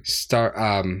 is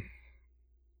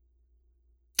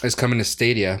coming to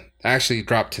Stadia. Actually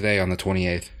dropped today on the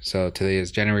 28th. So today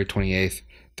is January 28th,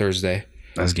 Thursday.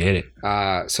 Let's get it.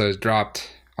 So it dropped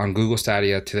on Google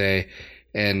Stadia today,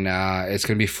 and it's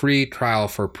going to be free trial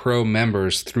for pro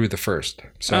members through the 1st.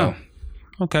 So,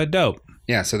 okay, dope.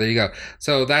 Yeah, so there you go.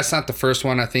 So that's not the first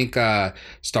one. I think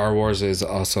Star Wars is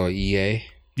also EA.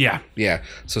 Yeah. Yeah.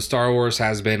 So Star Wars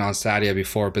has been on Stadia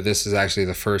before, but this is actually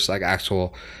the first like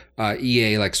actual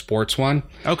EA like sports one.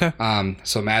 Okay.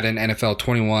 So Madden NFL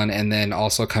 21, and then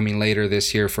also coming later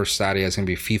this year for Stadia is going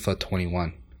to be FIFA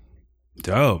 21.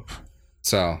 Dope.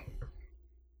 So,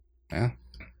 yeah.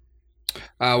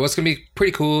 What's going to be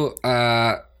pretty cool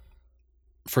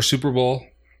for Super Bowl,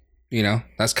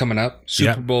 that's coming up.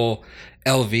 Super Bowl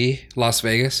LV, Las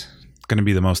Vegas. It's going to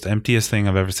be the most emptiest thing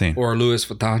I've ever seen. Or Louis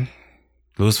Vuitton.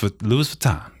 Louis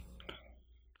Vuitton.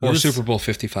 Or Super Bowl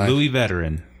 55. Louis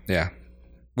Veteran. Yeah.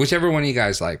 Whichever one you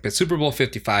guys like. But Super Bowl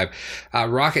 55,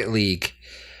 Rocket League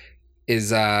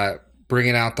is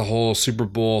bringing out the whole Super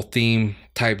Bowl theme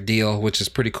type deal, which is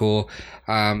pretty cool.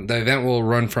 The event will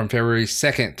run from February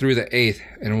 2nd through the 8th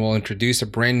and will introduce a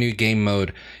brand new game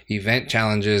mode, event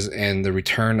challenges, and the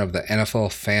return of the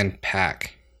NFL Fan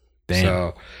Pack.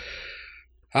 Damn.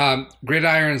 So,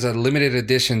 Gridiron's a limited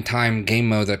edition time game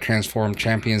mode that transformed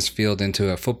Champions Field into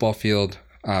a football field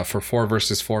for 4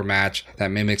 versus 4 match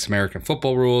that mimics American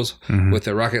football rules with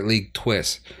a Rocket League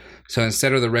twist. So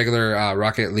instead of the regular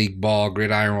Rocket League ball,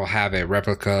 Gridiron will have a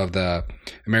replica of the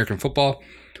American football,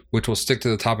 which will stick to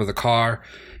the top of the car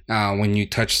when you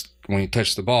touch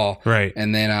the ball. Right.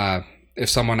 And then if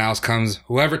someone else comes,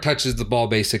 whoever touches the ball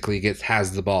basically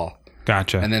has the ball.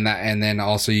 Gotcha. And then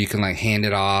also you can like hand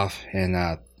it off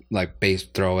and like base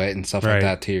throw it and stuff like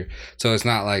that to you. So it's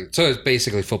not like it's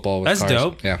basically football with That's cars.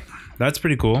 dope. Yeah. That's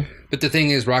pretty cool. But the thing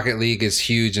is, Rocket League is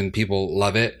huge and people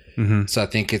love it. Mm-hmm. So I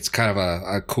think it's kind of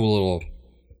a cool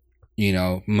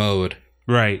little, mode.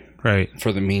 Right.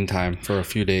 For the meantime, for a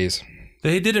few days.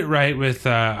 They did it right with,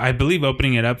 I believe,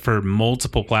 opening it up for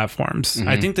multiple platforms. Mm-hmm.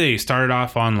 I think they started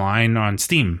off online on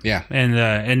Steam. Yeah.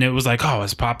 And it was like, oh,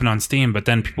 it's popping on Steam. But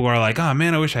then people are like, oh,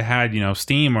 man, I wish I had,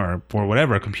 Steam or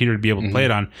whatever, a computer to be able to play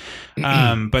it on.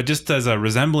 But just as a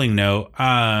resembling note,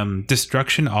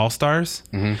 Destruction All-Stars,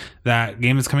 that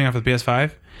game that's coming out for the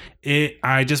PS5,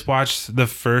 I just watched the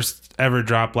first ever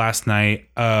drop last night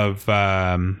of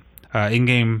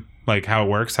in-game, like how it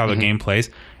works, how the game plays.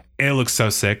 It looks so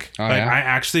sick. Oh, I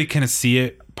actually can see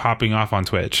it popping off on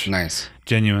Twitch. Nice.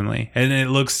 Genuinely. And it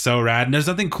looks so rad. And there's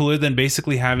nothing cooler than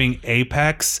basically having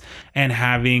Apex and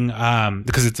having,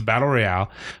 because it's a battle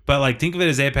royale, but like think of it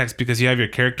as Apex because you have your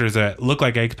characters that look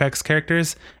like Apex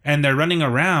characters and they're running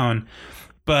around,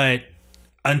 but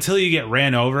until you get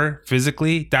ran over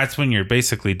physically, that's when you're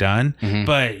basically done.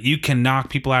 But you can knock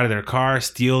people out of their car,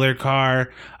 steal their car,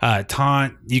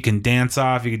 taunt, you can dance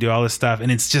off, you can do all this stuff.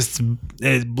 And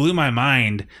it blew my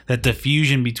mind that the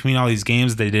fusion between all these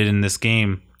games they did in this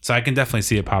game. So I can definitely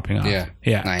see it popping off.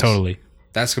 Yeah, nice. Totally.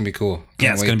 That's going to be cool.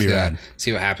 It's going to be rad.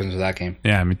 See what happens with that game.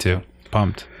 Yeah, me too.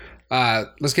 Pumped.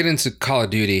 Let's get into Call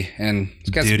of Duty. And it's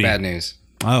got some bad news.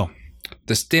 Oh.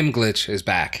 The stim glitch is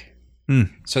back.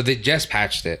 So they just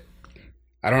patched it.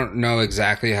 I don't know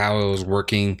exactly how it was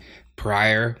working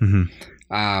prior.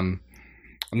 I'm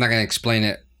not going to explain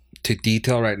it to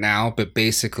detail right now, but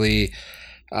basically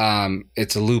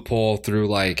it's a loophole through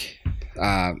like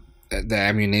the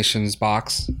ammunitions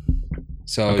box.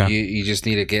 So you just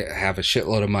need to have a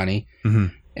shitload of money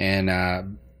and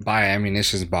buy an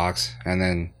ammunitions box and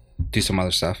then do some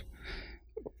other stuff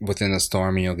within the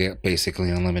storm, and you'll get basically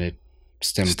unlimited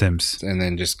stims, and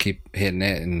then just keep hitting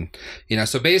it. And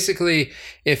so basically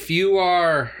if you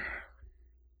are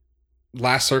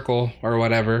last circle or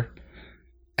whatever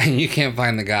and you can't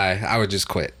find the guy, I would just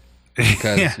quit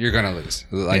because you're gonna lose.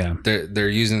 Like they're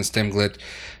using the stim glitch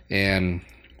and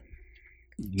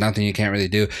nothing you can't really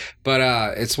do. But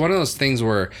it's one of those things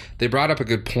where they brought up a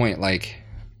good point, like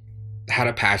how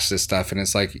to patch this stuff, and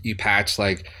it's like you patch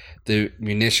like the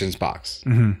munitions box,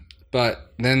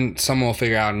 but then someone will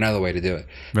figure out another way to do it.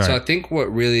 Right. So I think what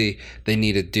really they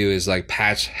need to do is like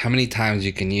patch how many times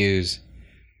you can use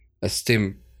a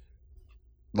stim,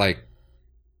 like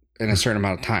in a certain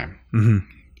amount of time.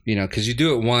 Because you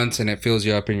do it once and it fills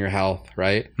you up in your health,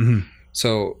 right?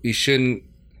 So you shouldn't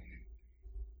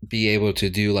be able to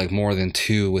do like more than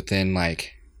 2 within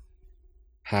like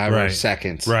however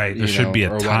seconds. Right. There should be a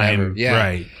time. Whatever. Yeah.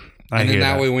 Right. And then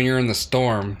that way when you're in the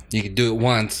storm, you can do it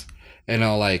once and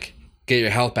it'll like get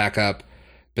your health back up,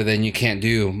 but then you can't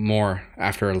do more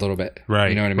after a little bit. Right.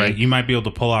 You know what I mean? Right. You might be able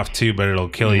to pull off 2, but it'll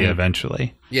kill you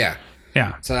eventually. Yeah.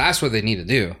 Yeah. So that's what they need to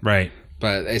do. Right.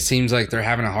 But it seems like they're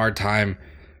having a hard time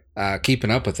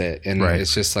keeping up with it. And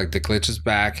it's just like the glitch is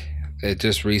back. It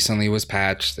just recently was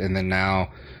patched, and then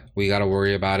now we got to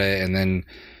worry about it. And then,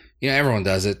 everyone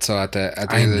does it. So at the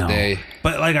end of the day.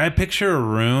 But like I picture a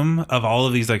room of all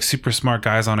of these like super smart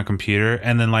guys on a computer,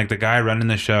 and then like the guy running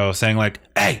the show saying like,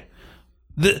 hey,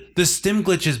 the stim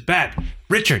glitch is back.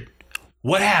 Richard,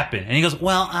 what happened? And he goes,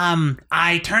 well,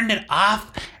 I turned it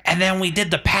off and then we did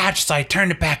the patch, so I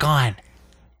turned it back on.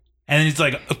 And then he's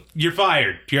like, you're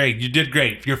fired. Great. You did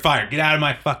great. You're fired. Get out of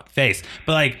my fucking face.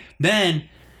 But like then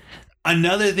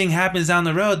another thing happens down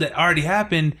the road that already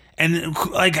happened. And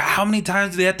like how many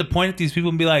times do they have to point at these people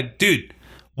and be like, dude,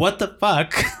 what the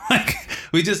fuck? Like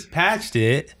we just patched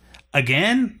it.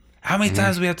 again? How many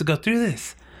times do we have to go through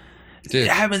this? Dude.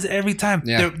 It happens every time.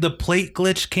 Yeah. The plate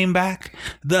glitch came back.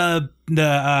 What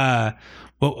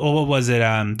was it?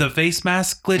 The face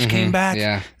mask glitch came back.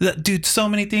 Yeah. Dude, so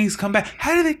many things come back.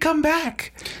 How do they come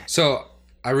back? So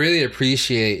I really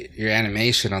appreciate your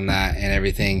animation on that and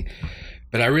everything,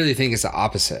 but I really think it's the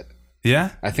opposite.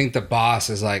 Yeah? I think the boss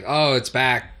is like, oh, it's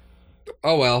back.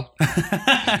 Oh, well.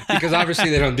 Because obviously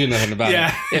they don't do nothing about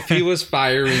it. If he was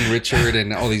firing Richard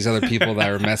and all these other people that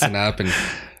were messing up and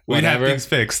whatever. We'd have things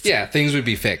fixed. Yeah, things would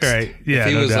be fixed. Right. Yeah, if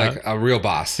he no was doubt. like a real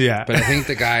boss. Yeah. But I think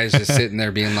the guy is just sitting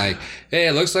there being like, hey,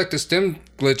 it looks like the stem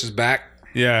glitch is back.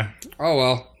 Yeah. Oh,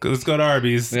 well. Let's go to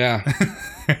Arby's. Yeah.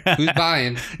 Who's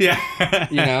buying? Yeah.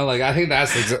 You know, like I think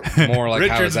that's more like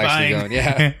how it's actually going.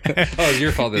 Yeah. Oh, it's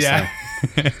your fault this time.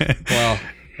 Well.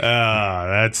 Oh,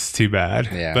 that's too bad.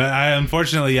 Yeah. But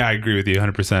unfortunately, I agree with you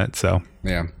 100%. So.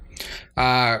 Yeah.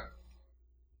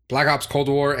 Black Ops Cold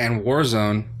War and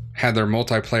Warzone had their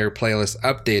multiplayer playlist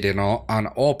updated on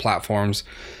all platforms.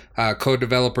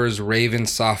 Co-developers Raven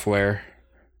Software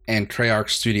and Treyarch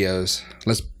Studios.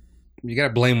 You got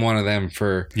to blame one of them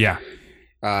for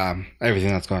everything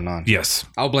that's going on. Yes.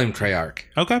 I'll blame Treyarch.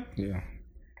 Okay. Yeah.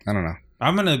 I don't know.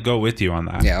 I'm going to go with you on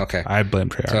that. Yeah, okay. I blame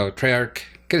Treyarch. So Treyarch,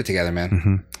 get it together, man.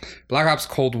 Mm-hmm. Black Ops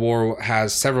Cold War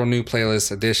has several new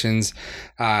playlist additions.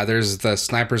 There's the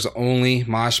Snipers Only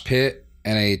Mosh Pit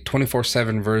and a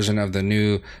 24/7 version of the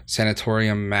new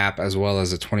Sanatorium map, as well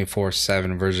as a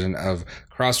 24/7 version of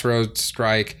Crossroads,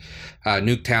 Strike,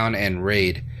 Nuketown, and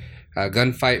Raid.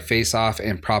 Gunfight, Face Off,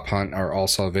 and Prop Hunt are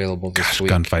also available this week.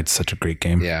 Gunfight's such a great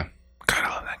game. Yeah. God, I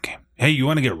love that game. Hey, you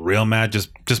want to get real mad?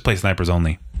 Just play Snipers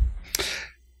Only.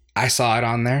 I saw it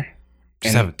on there.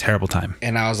 Just have a terrible time.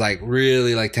 And I was like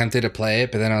really like tempted to play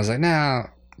it, but then I was like, nah,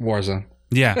 Warzone.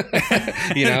 Yeah.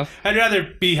 You know? I'd rather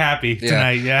be happy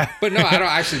tonight. Yeah. But no, I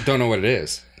don't know what it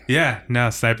is. Yeah. No,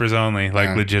 Snipers Only.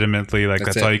 Like legitimately, like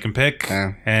that's all you can pick.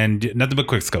 Yeah. And nothing but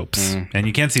quick scopes. And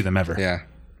you can't see them ever. Yeah.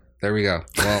 There we go.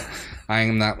 Well,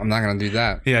 I'm not gonna do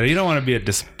that. Yeah, you don't want to be a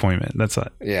disappointment. That's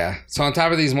it. Yeah. So on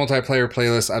top of these multiplayer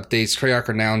playlist updates, Treyarch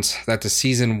announced that the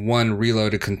Season 1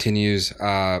 Reloaded continues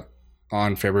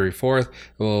on February 4th.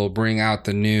 It will bring out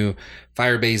the new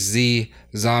Firebase Z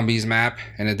Zombies map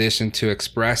in addition to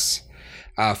Express,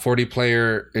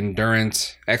 40-player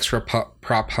endurance, extra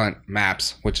prop hunt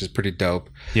maps, which is pretty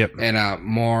dope. Yep. And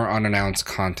more unannounced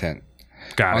content.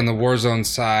 On the Warzone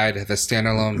side, the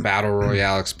standalone Battle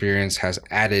Royale experience has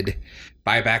added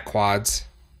buyback quads,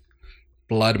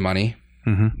 blood money,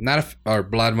 or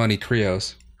blood money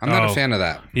trios. I'm not a fan of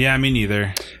that. Yeah, me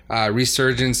neither.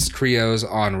 Resurgence trios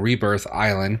on Rebirth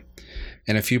Island,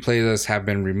 and a few playlists have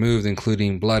been removed,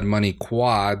 including blood money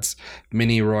quads,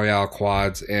 mini Royale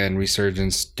quads, and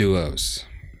Resurgence duos.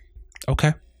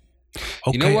 Okay.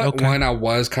 You know what one I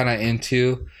was kind of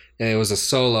into? And it was a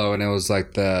solo, and it was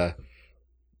like the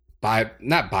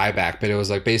not buyback, but it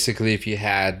was like basically if you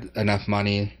had enough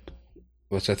money,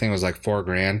 which I think was like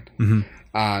 $4,000,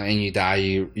 and you die,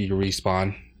 you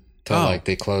respawn till like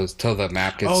they close, till the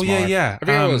map gets smaller. Yeah. I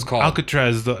forget what it was called.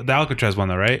 Alcatraz, the Alcatraz one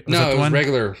though, right? No, it was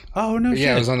regular. Oh no,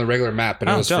 yeah, it was on the regular map, but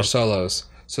it was for solos.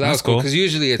 So that was cool because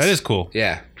usually that is cool.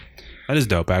 Yeah, that is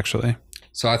dope actually.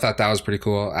 So I thought that was pretty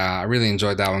cool. I really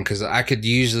enjoyed that one because I could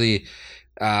usually,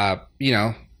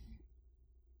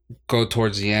 go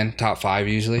towards the end, top 5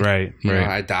 usually. Right. You know,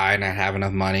 I die and I have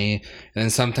enough money, and then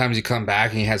sometimes you come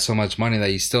back and you had so much money that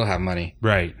you still have money.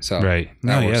 Right. So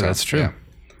that's true.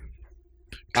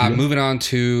 Yeah. Moving on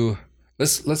to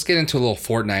let's get into a little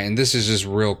Fortnite, and this is just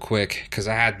real quick because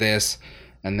I had this,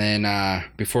 and then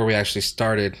before we actually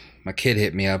started, my kid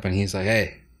hit me up and he's like,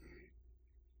 "Hey,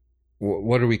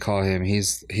 what do we call him?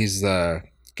 He's the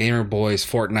Gamer Boys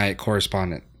Fortnite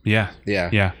correspondent." Yeah.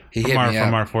 He hit me up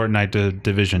from our Fortnite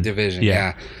division.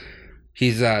 Yeah.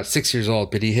 He's 6 years old,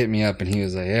 but he hit me up and he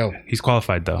was like, "Yo." He's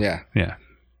qualified though. Yeah.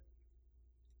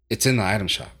 It's in the item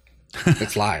shop.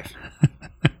 It's live.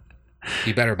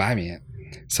 You better buy me it.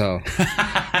 So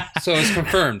it's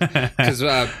confirmed because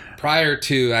prior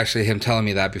to actually him telling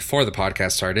me that before the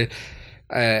podcast started,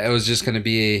 it was just going to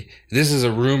be this is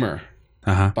a rumor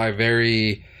by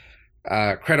very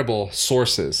credible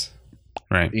sources,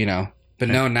 right? You know. But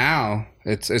no, now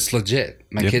it's legit.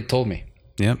 My kid told me.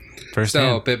 Yep. First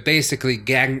hand. But basically,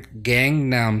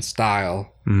 Gangnam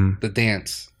Style, the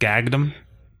dance. Gangnam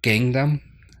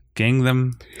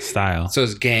Style. So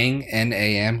it's Gang,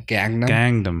 N-A-M, Gangnam.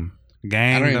 Gangnam.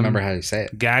 I don't even remember how you say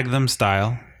it. Gangnam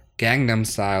Style. Gangnam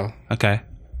Style. Okay.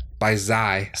 By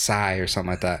Psy or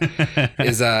something like that.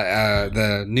 Is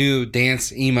the new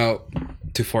dance emote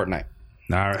to Fortnite.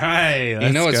 All right. You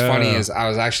know what's funny is I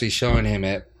was actually showing him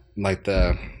it. Like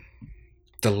the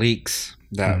the leaks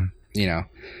that, you know.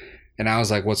 And I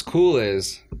was like, what's cool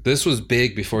is this was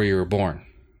big before you were born.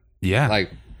 Yeah.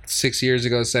 Like 6 years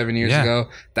ago, 7 years ago,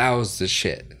 that was the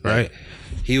shit. Right. Like,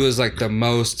 he was like the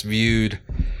most viewed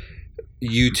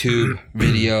YouTube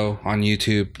video on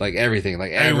YouTube, like everything.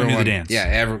 Like everyone knew the dance.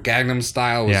 Yeah, Gangnam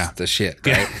Style was the shit,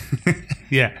 right?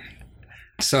 Yeah.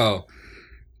 So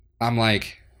I'm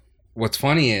like, what's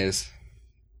funny is,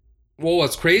 well,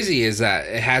 what's crazy is that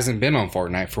it hasn't been on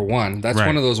Fortnite for one. That's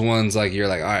one of those ones like you're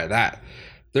like, all right,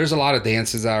 there's a lot of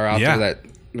dances that are out there that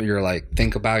you're like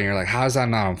think about and you're like, how is that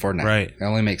not on Fortnite? Right. It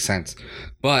only makes sense.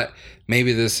 But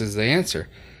maybe this is the answer.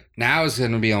 Now it's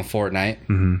going to be on Fortnite.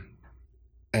 Mm-hmm.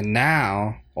 And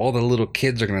now all the little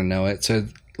kids are going to know it. So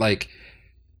like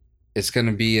it's going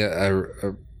to be a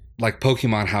like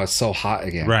Pokemon, how it's so hot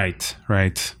again. Right.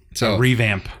 So a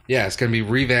revamp. Yeah, it's going to be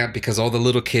revamped because all the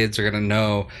little kids are going to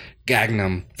know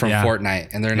Gangnam from Fortnite.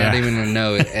 And they're not even going to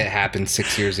know it happened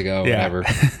 6 years ago or whatever.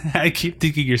 I keep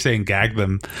thinking you're saying gag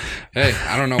them. Hey,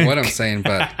 I don't know what I'm saying,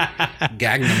 but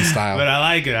Gangnam Style. But I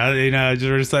like it.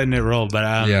 We're just letting it roll.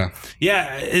 But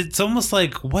yeah, it's almost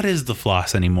like, what is the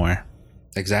floss anymore?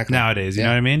 Exactly. Nowadays, you know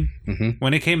what I mean? Mm-hmm.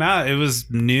 When it came out, it was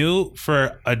new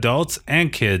for adults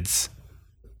and kids.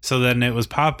 So then it was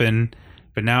popping,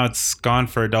 but now it's gone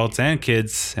for adults and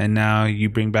kids. And now you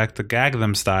bring back the gag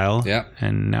them style. Yeah.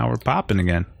 And now we're popping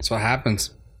again. That's what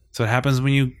happens. So what happens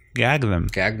when you gag them?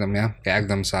 Gag them, yeah. Gag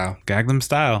them style. Gag them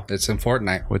style. It's in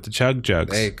Fortnite. With the chug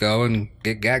jugs. Hey, go and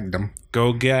get gagged them.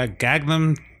 Go gag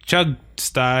them chug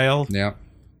style. Yeah.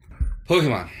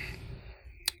 Pokemon.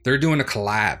 They're doing a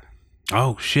collab.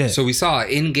 Oh, shit. So we saw an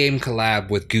in-game collab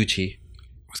with Gucci.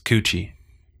 With Coochie.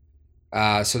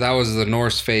 So that was the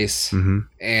North Face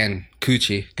and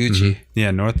Gucci.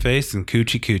 Yeah, North Face and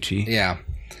Coochie. Yeah.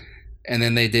 And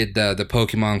then they did the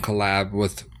Pokemon collab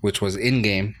which was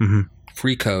in-game.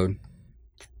 Free code.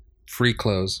 Free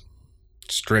clothes.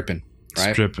 Stripping.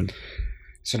 Right? Stripping.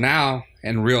 So now,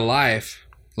 in real life,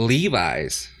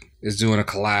 Levi's is doing a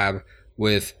collab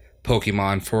with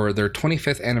Pokemon for their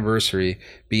 25th anniversary,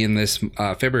 being this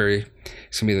February.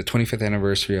 It's gonna be the 25th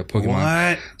anniversary of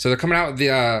Pokemon. What? So they're coming out with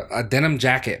a denim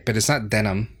jacket, but it's not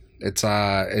denim.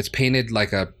 It's painted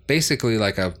like basically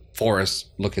like a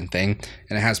forest looking thing,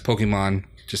 and it has Pokemon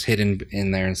just hidden in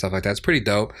there and stuff like that. It's pretty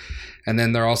dope. And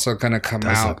then they're also gonna come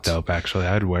out. Look dope, actually.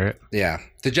 I'd wear it. Yeah,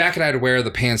 the jacket I'd wear, the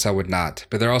pants I would not.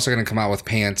 But they're also gonna come out with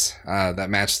pants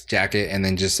that match the jacket, and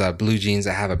then just blue jeans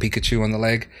that have a Pikachu on the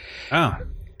leg. Oh.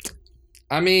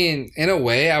 I mean, in a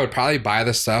way, I would probably buy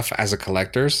the stuff as a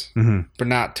collector's, but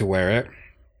not to wear it.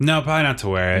 No, probably not to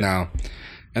wear it. No.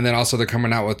 And then also they're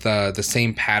coming out with the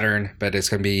same pattern, but it's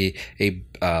going to be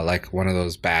like one of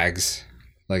those bags,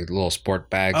 like little sport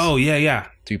bags. Oh, yeah.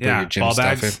 Do you put your gym ball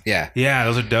stuff bags? in? Yeah. Yeah,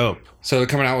 those are dope. So they're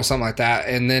coming out with something like that.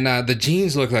 And then the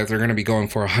jeans look like they're going to be going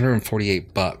for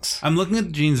 $148. I'm looking at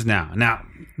the jeans now. Now,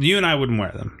 you and I wouldn't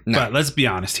wear them. No. But let's be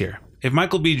honest here. If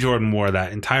Michael B. Jordan wore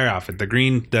that entire outfit, the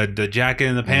green, the jacket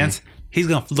and the pants, he's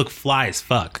going to look fly as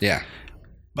fuck. Yeah.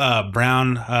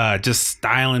 Brown, just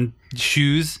styling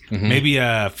shoes, maybe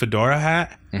a fedora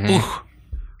hat. Ooh.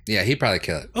 Yeah, he'd probably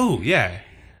kill it. Oh, yeah.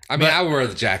 I mean, I would wear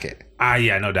the jacket.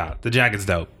 Yeah, no doubt. The jacket's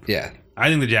dope. Yeah. I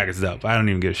think the jacket's dope. I don't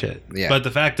even give a shit. Yeah. But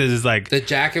the fact is like... the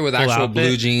jacket with actual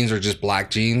blue jeans or just black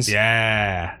jeans.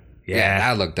 Yeah.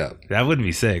 That looked dope. That wouldn't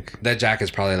be sick. That jacket's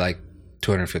probably like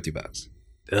 $250.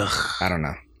 Ugh. I don't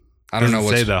know. I don't know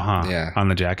what say though, huh? Yeah. On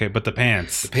the jacket, but the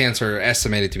pants. The pants are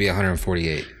estimated to be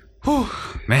 $148. Whew,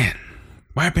 man,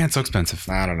 why are pants so expensive?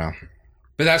 I don't know,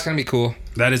 but that's gonna be cool.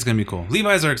 That is gonna be cool.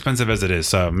 Levi's are expensive as it is,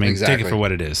 so I mean, take it for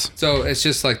what it is. So it's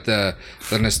just like the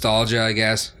nostalgia, I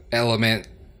guess, element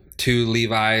to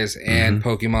Levi's and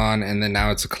Pokemon, and then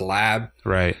now it's a collab.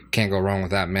 Right. Can't go wrong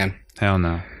with that, man. Hell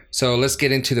no. So let's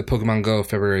get into the Pokemon Go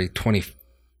February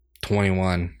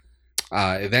 2021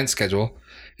 event schedule.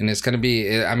 And it's going to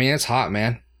be, I mean, it's hot,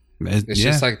 man. It's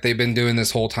just like they've been doing this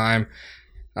whole time,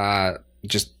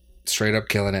 just straight up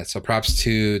killing it. So props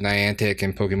to Niantic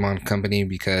and Pokemon Company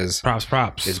because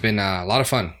props. It's been a lot of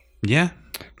fun. Yeah.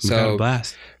 So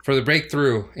blast. For the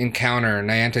breakthrough encounter,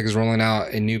 Niantic is rolling out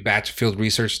a new batch of field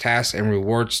research tasks and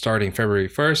rewards starting February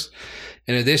 1st.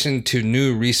 In addition to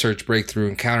new research breakthrough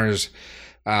encounters,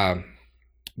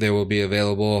 they will be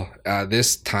available.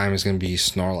 This time is going to be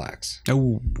Snorlax.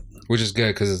 Oh. Which is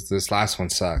good because this last one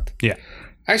sucked. Yeah.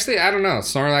 Actually, I don't know.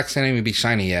 Snorlax can't even be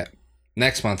shiny yet.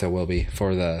 Next month it will be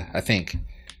for I think.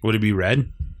 Would it be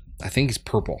red? I think it's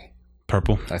purple.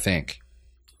 Purple? I think.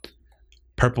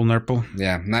 Purple nurple?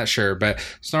 Yeah, I'm not sure. But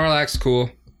Snorlax, cool.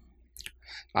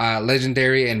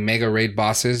 Legendary and Mega Raid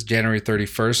bosses, January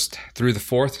 31st through the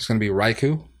 4th. It's going to be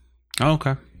Raikou. Oh,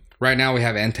 okay. Right now we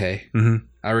have Entei. Mm-hmm.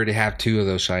 I already have 2 of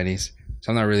those shinies,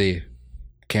 so I'm not really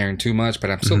caring too much,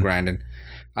 but I'm still grinding.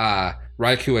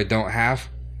 Raikou I don't have.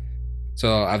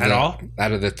 So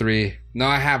out of the 3, no,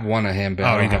 I have 1 of him, but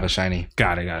I don't have a shiny.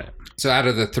 Got it. So out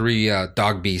of the 3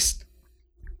 dog beasts,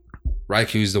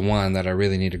 Raikou's the one that I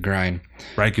really need to grind.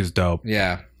 Raikou's dope.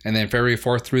 Yeah, and then February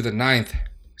 4th through the 9th,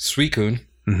 Suicune.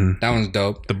 Mm-hmm. That one's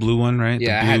dope. The blue one, right?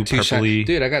 Yeah, the blue, I had 2 shinies.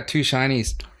 Dude, I got 2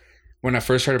 shinies when I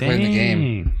first started playing the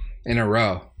game in a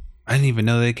row. I didn't even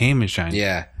know they came in shiny.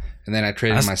 Yeah, and then I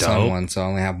traded my son one, so I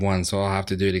only have 1, so I'll have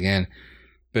to do it again.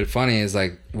 But funny is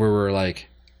like we were like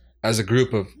as a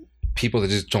group of people that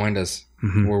just joined us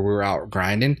where we were out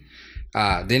grinding,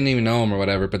 didn't even know him or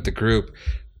whatever, but the group,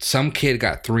 some kid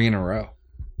got 3 in a row.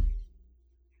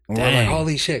 And we're like,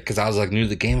 holy shit, because I was like new to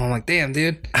the game. I'm like, damn,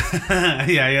 dude.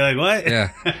 Yeah, you're like, what?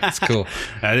 Yeah, it's cool.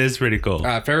 That is pretty cool.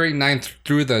 February 9th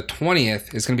through the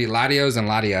 20th is going to be Latios and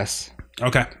Latias.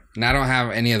 Okay. And I don't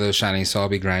have any of those shinies, so I'll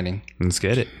be grinding. Let's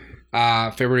get it.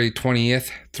 February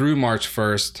 20th through March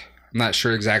 1st. I'm not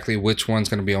sure exactly which one's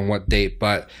going to be on what date,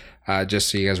 but just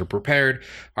so you guys are prepared,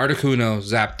 Articuno,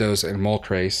 Zapdos, and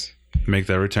Moltres. Make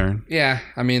that return. Yeah,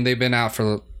 I mean, they've been out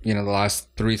for, the last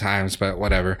 3 times, but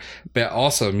whatever. But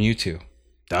also Mewtwo.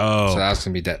 Oh. So that's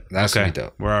going to be dope. That's going to be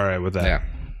dope. We're all right with that. Yeah.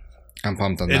 I'm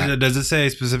pumped on that. Does it say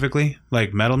specifically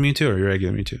like Metal Mewtwo or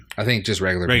regular Mewtwo? I think just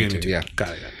regular Mewtwo. Yeah.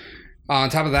 Got it. On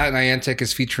top of that, Niantic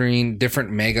is featuring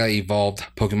different Mega Evolved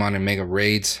Pokemon and Mega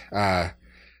Raids.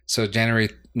 So January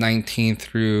 19th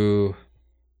through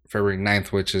February 9th,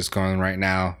 which is going right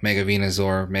now, Mega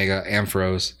Venusaur, Mega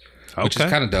Ampharos, which is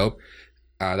kind of dope.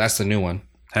 That's the new one.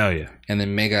 Hell yeah. And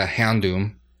then Mega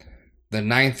Houndoom. The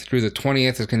 9th through the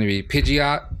 20th is going to be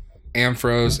Pidgeot,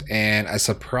 Ampharos, and a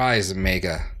surprise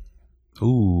Mega.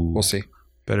 Ooh. We'll see.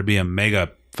 Better be a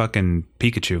Mega fucking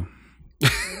Pikachu.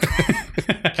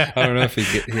 I don't know if he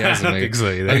has a Mega.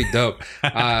 So that'd be dope.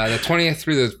 The 20th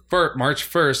through the March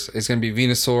 1st is going to be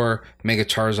Venusaur, Mega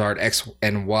Charizard, X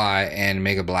and Y, and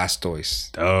Mega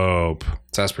Blastoise. Dope.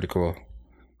 So that's pretty cool.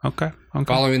 Okay.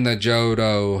 Following the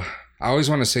Johto, I always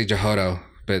want to say Johto,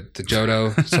 but the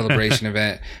Johto celebration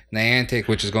event, Niantic,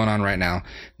 which is going on right now,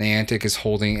 Niantic is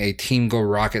holding a Team Go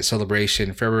Rocket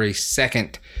celebration February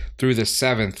 2nd through the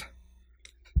 7th.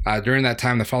 During that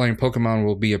time, the following Pokemon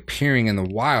will be appearing in the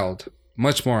wild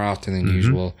much more often than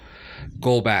usual.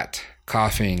 Golbat,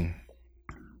 Coughing,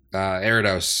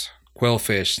 Gyarados,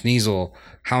 Quillfish, Sneasel,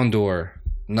 Houndour,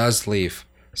 Nuzleaf,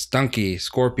 Stunky,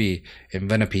 Scorpy, and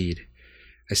Venipede.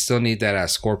 I still need that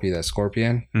Scorpy, that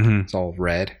Scorpion. It's all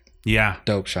red. Yeah.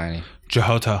 Dope shiny.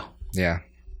 Johto. Yeah.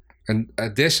 And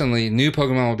additionally, new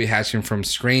Pokemon will be hatching from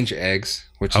Strange Eggs,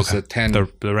 which is the 10... The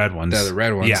red ones. The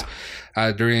red ones.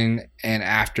 Yeah. During and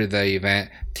after the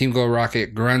event, Team Go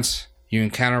Rocket grunts you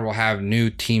encounter will have new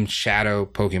Team Shadow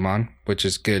Pokemon, which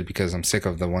is good because I'm sick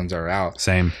of the ones that are out.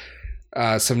 Same.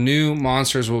 Some new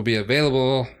monsters will be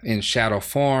available in shadow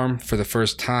form for the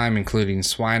first time, including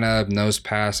Swinub,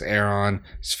 Nosepass, Aeron,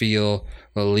 Spheal,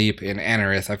 Laleep, and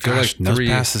Anorith. I feel like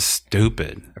Nosepass is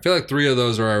stupid. I feel like 3 of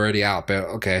those are already out, but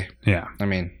okay. Yeah. I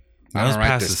mean, I don't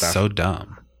like this stuff. Nosepass is so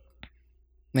dumb.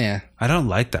 Yeah. I don't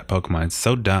like that Pokemon. It's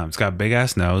so dumb. It's got a big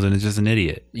ass nose and it's just an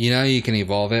idiot. You can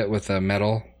evolve it with a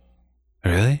metal.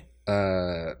 Really?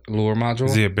 Lure module.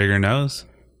 Is he a bigger nose?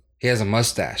 He has a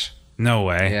mustache. No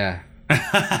way. Yeah.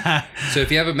 So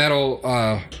if you have a metal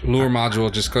lure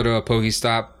module, just go to a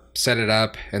Pokestop, set it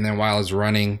up, and then while it's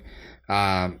running,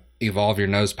 evolve your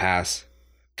Nosepass.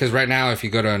 Because right now, if you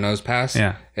go to a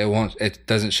Nosepass, it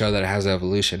doesn't show that it has an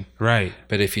evolution. Right.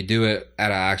 But if you do it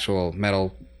at an actual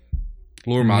metal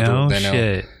lure module,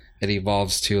 then it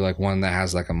evolves to like one that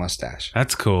has like a mustache.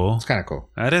 That's cool. It's kind of cool.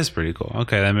 That is pretty cool.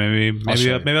 Okay, then maybe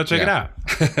I'll check it out.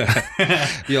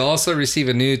 You'll also receive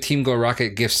a new Team Go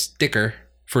Rocket gift sticker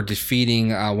for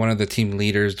defeating one of the team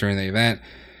leaders during the event.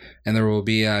 And there will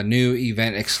be a new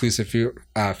event exclusive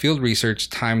field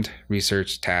research, timed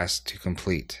research task to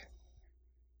complete.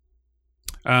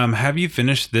 Have you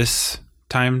finished this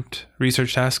timed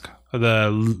research task?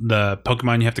 The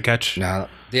Pokemon you have to catch? No.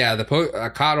 Yeah, I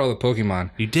caught all the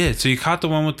Pokemon. You did. So you caught the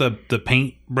one with the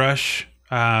paintbrush.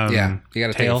 Yeah, you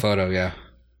got to take a photo. Yeah.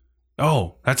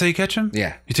 Oh, that's how you catch him?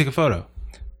 Yeah. You take a photo.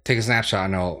 Take a snapshot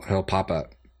and he'll pop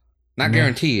up. Not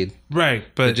guaranteed. Right,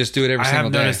 but just do it every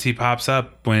single day. I have noticed he pops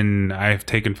up when I've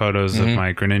taken photos of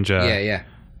my Greninja. Yeah.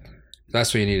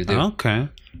 That's what you need to do. Okay.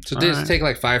 So just take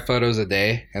like 5 photos a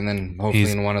day, and then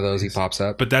hopefully in one of those he pops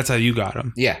up. But that's how you got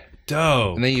him. Yeah.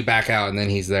 Dope. And then you back out, and then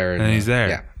he's there. And he's there.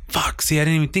 Yeah. Fuck. See, I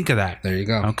didn't even think of that. There you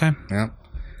go. Okay. Yeah.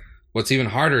 What's even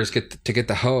harder is to get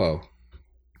the Ho-Oh.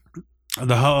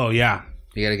 The Ho-Oh, yeah.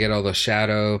 You got to get all the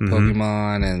shadow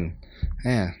Pokemon,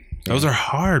 and Those are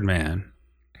hard, man.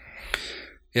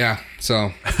 Yeah,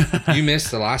 so you missed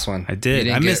the last one. I did.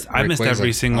 I missed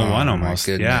every single one almost.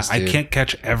 Goodness, yeah, dude. I can't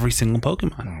catch every single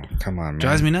Pokemon. Oh, come on, man.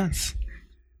 Drives me nuts.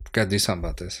 Got to do something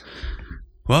about this.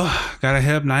 Well, gotta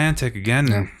hit up Niantic again.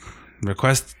 Yeah.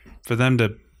 Request for them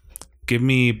to give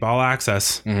me ball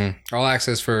access. Mm-hmm. All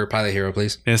access for Pilot Hero,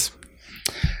 please. Yes.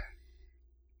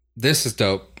 This is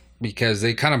dope because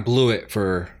they kind of blew it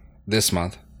for this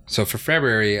month. So for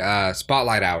February,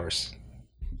 Spotlight Hours.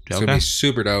 It's going to be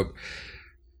super dope.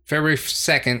 February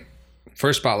 2nd,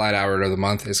 first Spotlight Hour of the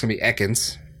month. It's going to be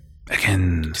Ekans.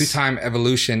 2-time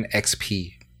Evolution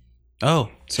XP.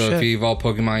 Oh, so if you evolve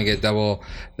Pokemon, you get double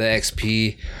the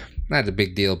XP. Not a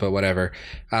big deal, but whatever.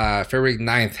 February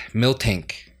 9th,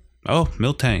 Miltank. Oh,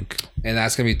 Miltank. And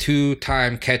that's going to be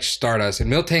 2-time Catch Stardust.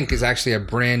 And Miltank is actually a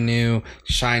brand new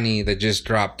shiny that just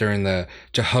dropped during the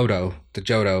Johto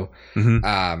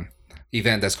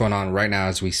event that's going on right now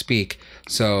as we speak.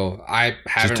 So I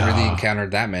haven't really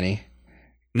encountered that many.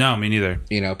 No, me neither.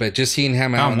 But just seeing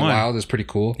him out in the wild is pretty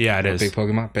cool. Yeah, it is. Big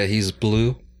Pokemon. But he's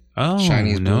blue. Oh,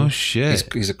 Shiny's blue. No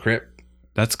shit. He's a crypt.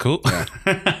 That's cool.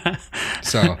 Yeah.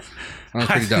 So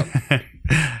that's pretty dope.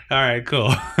 All right,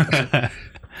 cool.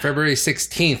 February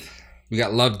 16th, we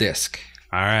got Love Disc.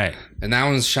 All right. And that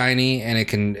one's shiny, and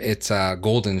it's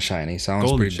golden shiny. So that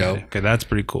one's pretty dope. Okay, that's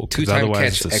pretty cool. 2-time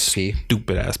Catch XP.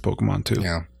 Stupid ass Pokemon too.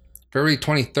 Yeah. February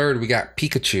 23rd, we got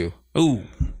Pikachu. Ooh.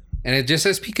 And it just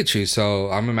says Pikachu, so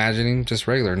I'm imagining just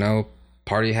regular. No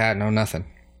party hat, no nothing.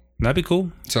 That'd be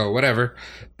cool. So whatever.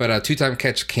 But 2-time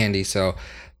Catch Candy. So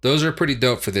those are pretty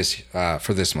dope for this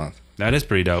month. That is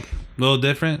pretty dope. A little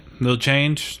different, a little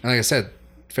change. And like I said,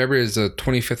 February is the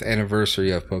 25th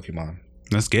anniversary of Pokemon.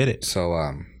 Let's get it.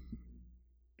 So,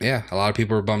 yeah, a lot of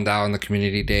people were bummed out on the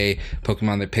community day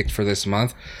Pokemon they picked for this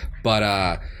month. But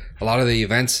a lot of the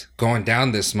events going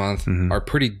down this month are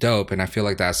pretty dope. And I feel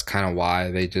like that's kind of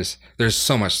why there's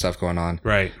so much stuff going on.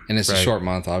 Right. And it's a short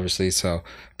month, obviously. So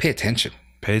pay attention.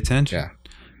 Pay attention. Yeah.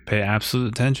 Pay absolute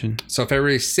attention. So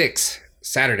February 6th,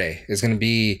 Saturday, is going to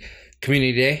be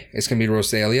Community Day. It's going to be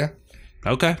Rosalia.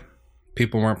 Okay.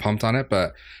 People weren't pumped on it,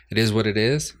 but it is what it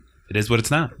is. It is what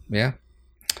it's not. Yeah.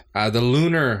 The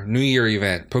Lunar New Year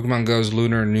event, Pokemon Go's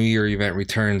Lunar New Year event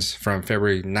returns from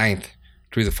February 9th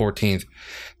through the 14th.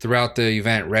 Throughout the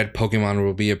event, red Pokemon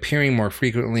will be appearing more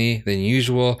frequently than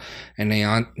usual, and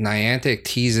Niantic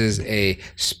teases a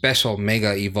special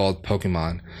Mega Evolved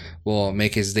Pokemon will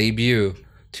make his debut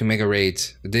to Mega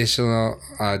Raids. Additional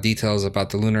details about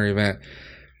the Lunar event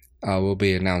will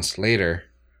be announced later.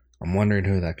 I'm wondering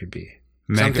who that could be.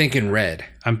 So I'm thinking red.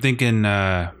 I'm thinking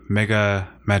Mega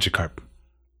Magikarp.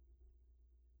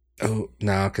 Oh,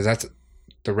 no, because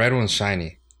the red one's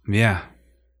shiny. Yeah.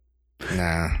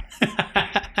 Nah.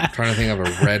 I'm trying to think of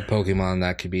a red Pokemon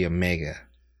that could be a Mega.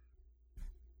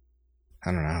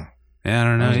 I don't know. Yeah, I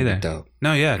don't know either. Dope.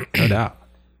 No, yeah, no doubt.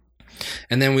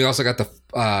 And then we also got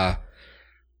the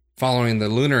following the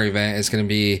Lunar event is going to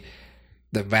be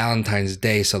the Valentine's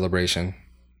Day celebration.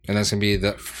 And that's going to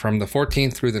be from the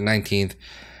 14th through the 19th.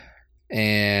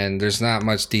 And there's not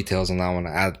much details on that one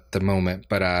at the moment.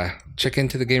 But check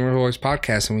into the Gamer Boyz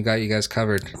podcast and we got you guys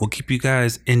covered. We'll keep you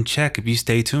guys in check if you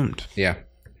stay tuned. Yeah.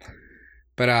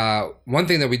 But one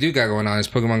thing that we do got going on is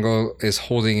Pokemon Go is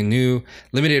holding a new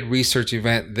limited research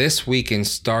event this weekend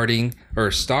starring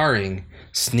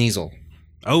Sneasel.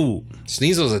 Oh.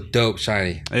 Sneasel's a dope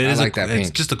shiny. I like that pink.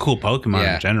 It's just a cool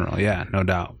Pokemon in general. Yeah, no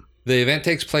doubt. The event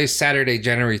takes place Saturday,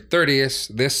 January 30th,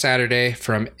 this Saturday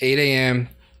from 8 a.m.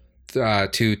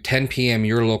 To 10 p.m.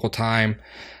 your local time.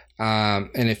 And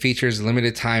it features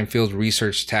limited time field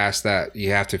research tasks that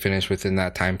you have to finish within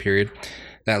that time period.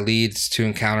 That leads to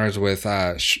encounters with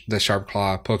the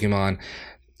Sharpclaw Pokemon.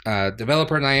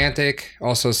 Developer Niantic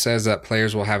also says that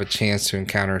players will have a chance to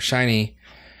encounter shiny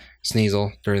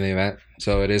Sneasel during the event.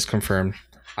 So it is confirmed.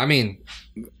 I mean,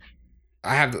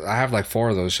 I have like 4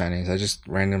 of those shinies. I just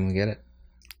randomly get it.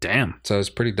 Damn. So it's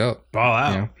pretty dope. Ball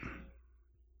out. You know?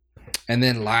 And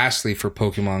then lastly for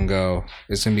Pokemon Go,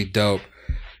 it's going to be dope.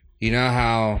 You know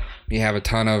how you have a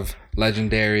ton of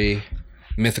legendary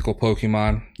mythical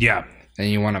Pokemon? Yeah. And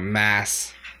you want to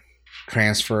mass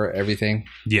transfer everything?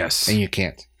 Yes. And you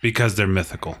can't. Because they're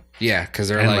mythical. Yeah, because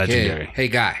they're and like, legendary. hey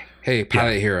guy, hey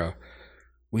Pilot Hero,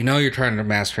 we know you're trying to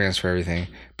mass transfer everything,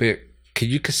 but could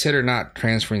you consider not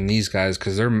transferring these guys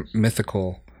because they're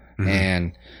mythical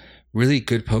and really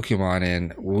good Pokemon,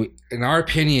 and in our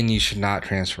opinion, you should not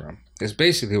transfer them. It's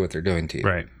basically what they're doing to you.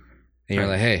 Right. And you're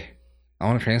like, hey, I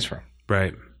want to transfer them.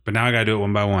 Right. But now I got to do it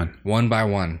one by one. One by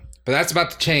one. But that's about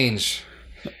to change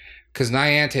because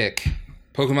Niantic,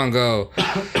 Pokemon Go,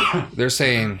 they're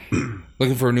saying,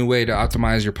 Looking for a new way to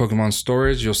optimize your Pokemon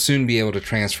storage? You'll soon be able to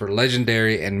transfer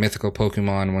legendary and mythical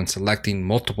Pokemon when selecting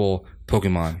multiple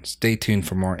Pokemon. Stay tuned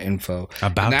for more info.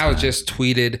 About and that was just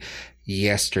tweeted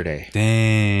yesterday.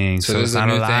 Dang. So it's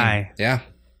not a lie. Yeah.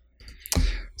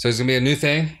 So it's going to be a new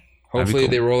thing. Hopefully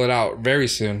they roll it out very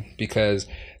soon, because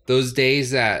those days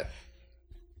that...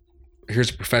 Here's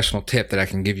a professional tip that I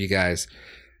can give you guys.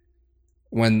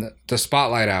 When the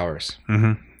spotlight hours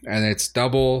and it's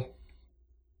double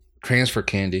transfer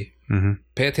candy,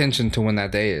 pay attention to when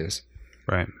that day is.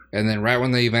 Right. And then right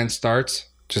when the event starts,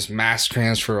 just mass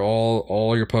transfer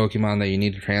all your Pokemon that you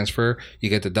need to transfer.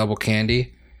 You get the double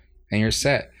candy and you're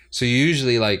set. So you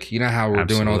usually, like, you know how we're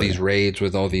doing all these raids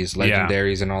with all these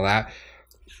legendaries and all that.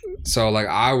 So like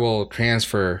I will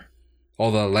transfer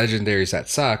all the legendaries that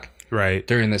suck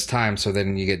during this time, so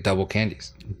then you get double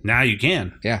candies. Now you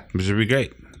can. Yeah. Which would be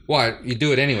great. Well, you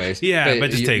do it anyways. Yeah, but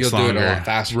it just takes longer. You'll do it a lot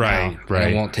faster. Right.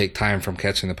 And it won't take time from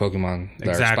catching the Pokemon that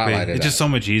are spotlighted. It's just so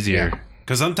much easier. Yeah.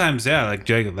 Because sometimes, like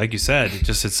you said,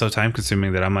 it's so time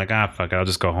consuming that I'm like, fuck it, I'll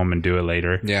just go home and do it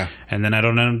later. Yeah. And then I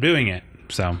don't end up doing it.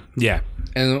 So, yeah.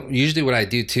 And usually what I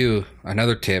do too,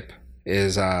 another tip,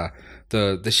 is the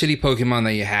shitty Pokemon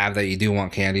that you have that you do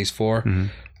want candies for,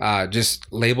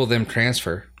 just label them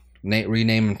transfer.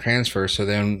 Rename them transfer, so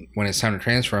then when it's time to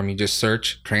transfer them, you just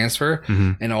search transfer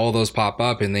and all those pop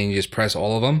up, and then you just press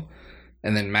all of them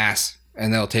and then mass,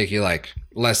 and they'll take you like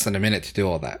less than a minute to do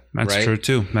all that. That's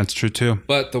true too.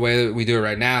 But the way that we do it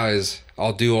right now is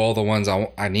I'll do all the ones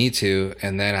I need to,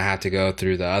 and then I have to go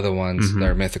through the other ones that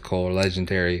are mythical or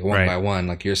legendary one by one,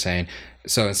 like you're saying.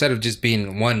 So instead of just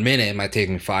being 1 minute, it might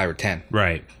take me 5 or 10.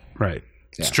 Right. Yeah.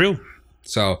 It's true.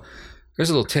 So there's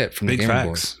a little tip from the Gamer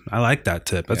Boys. I like that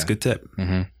tip. That's a good tip.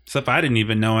 Mm-hmm. Stuff I didn't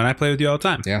even know, and I play with you all the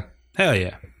time. Yeah. Hell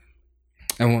yeah.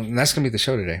 And that's going to be the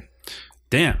show today.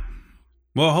 Damn.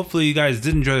 Well, hopefully you guys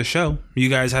did enjoy the show. You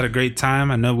guys had a great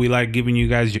time. I know we like giving you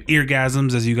guys your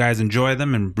eargasms as you guys enjoy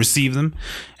them and receive them.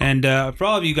 And for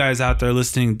all of you guys out there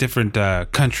listening in different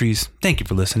countries, thank you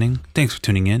for listening. Thanks for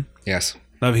tuning in. Yes.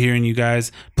 Love hearing you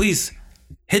guys. Please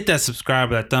hit that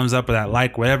subscribe or that thumbs up or that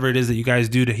like, whatever it is that you guys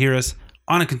do to hear us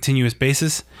on a continuous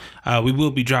basis. We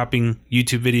will be dropping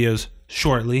YouTube videos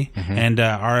shortly, and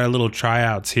our little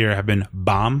tryouts here have been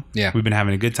bomb. Yeah. We've been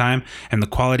having a good time, and the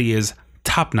quality is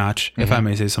top notch, if I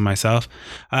may say so myself.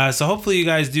 So hopefully you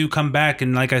guys do come back,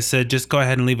 and like I said, just go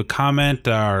ahead and leave a comment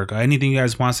or anything you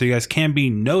guys want, so you guys can be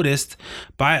noticed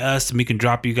by us, and we can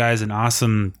drop you guys an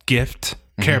awesome gift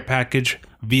care package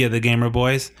via the Gamer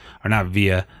Boys. Or not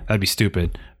via, that'd be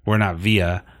stupid. We're not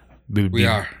via.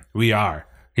 We are.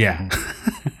 Yeah.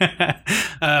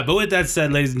 But with that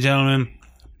said, ladies and gentlemen,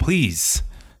 please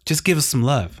just give us some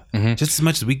love, just as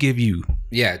much as we give you.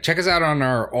 Yeah, check us out on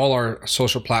all our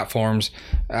social platforms.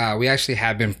 We actually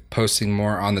have been posting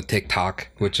more on the TikTok,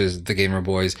 which is the Gamer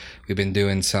Boys. We've been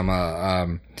doing some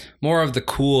more of the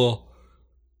cool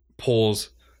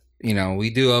polls. You know, we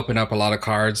do open up a lot of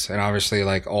cards, and obviously,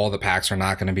 like, all the packs are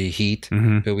not going to be heat,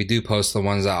 but we do post the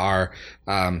ones that are,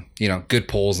 good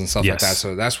polls and stuff like that.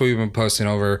 So that's what we've been posting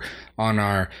over on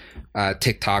our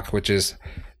TikTok, which is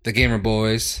the Gamer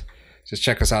Boys. Just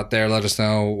check us out there. Let us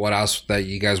know what else that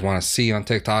you guys want to see on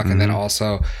TikTok, and then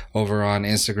also over on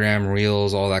Instagram,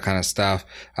 Reels, all that kind of stuff.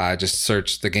 Just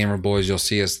search the Gamer Boys. You'll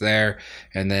see us there,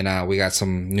 and then we got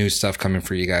some new stuff coming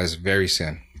for you guys very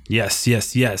soon. Yes.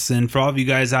 And for all of you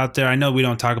guys out there, I know we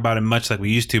don't talk about it much like we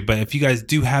used to, but if you guys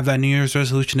do have that New Year's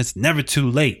resolution, it's never too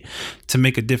late to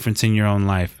make a difference in your own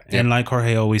life. Yeah. And like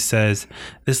Jorge always says,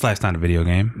 this life's not a video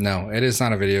game. No, it is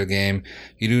not a video game.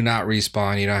 You do not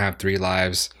respawn. You don't have 3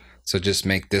 lives. So just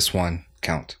make this one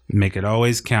count. Make it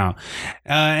always count.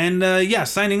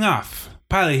 Signing off.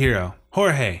 Pilot Hero,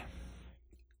 Jorge,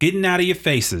 getting out of your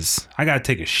faces. I got to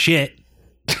take a shit.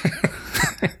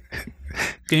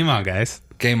 Game on, guys.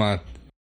 Game on.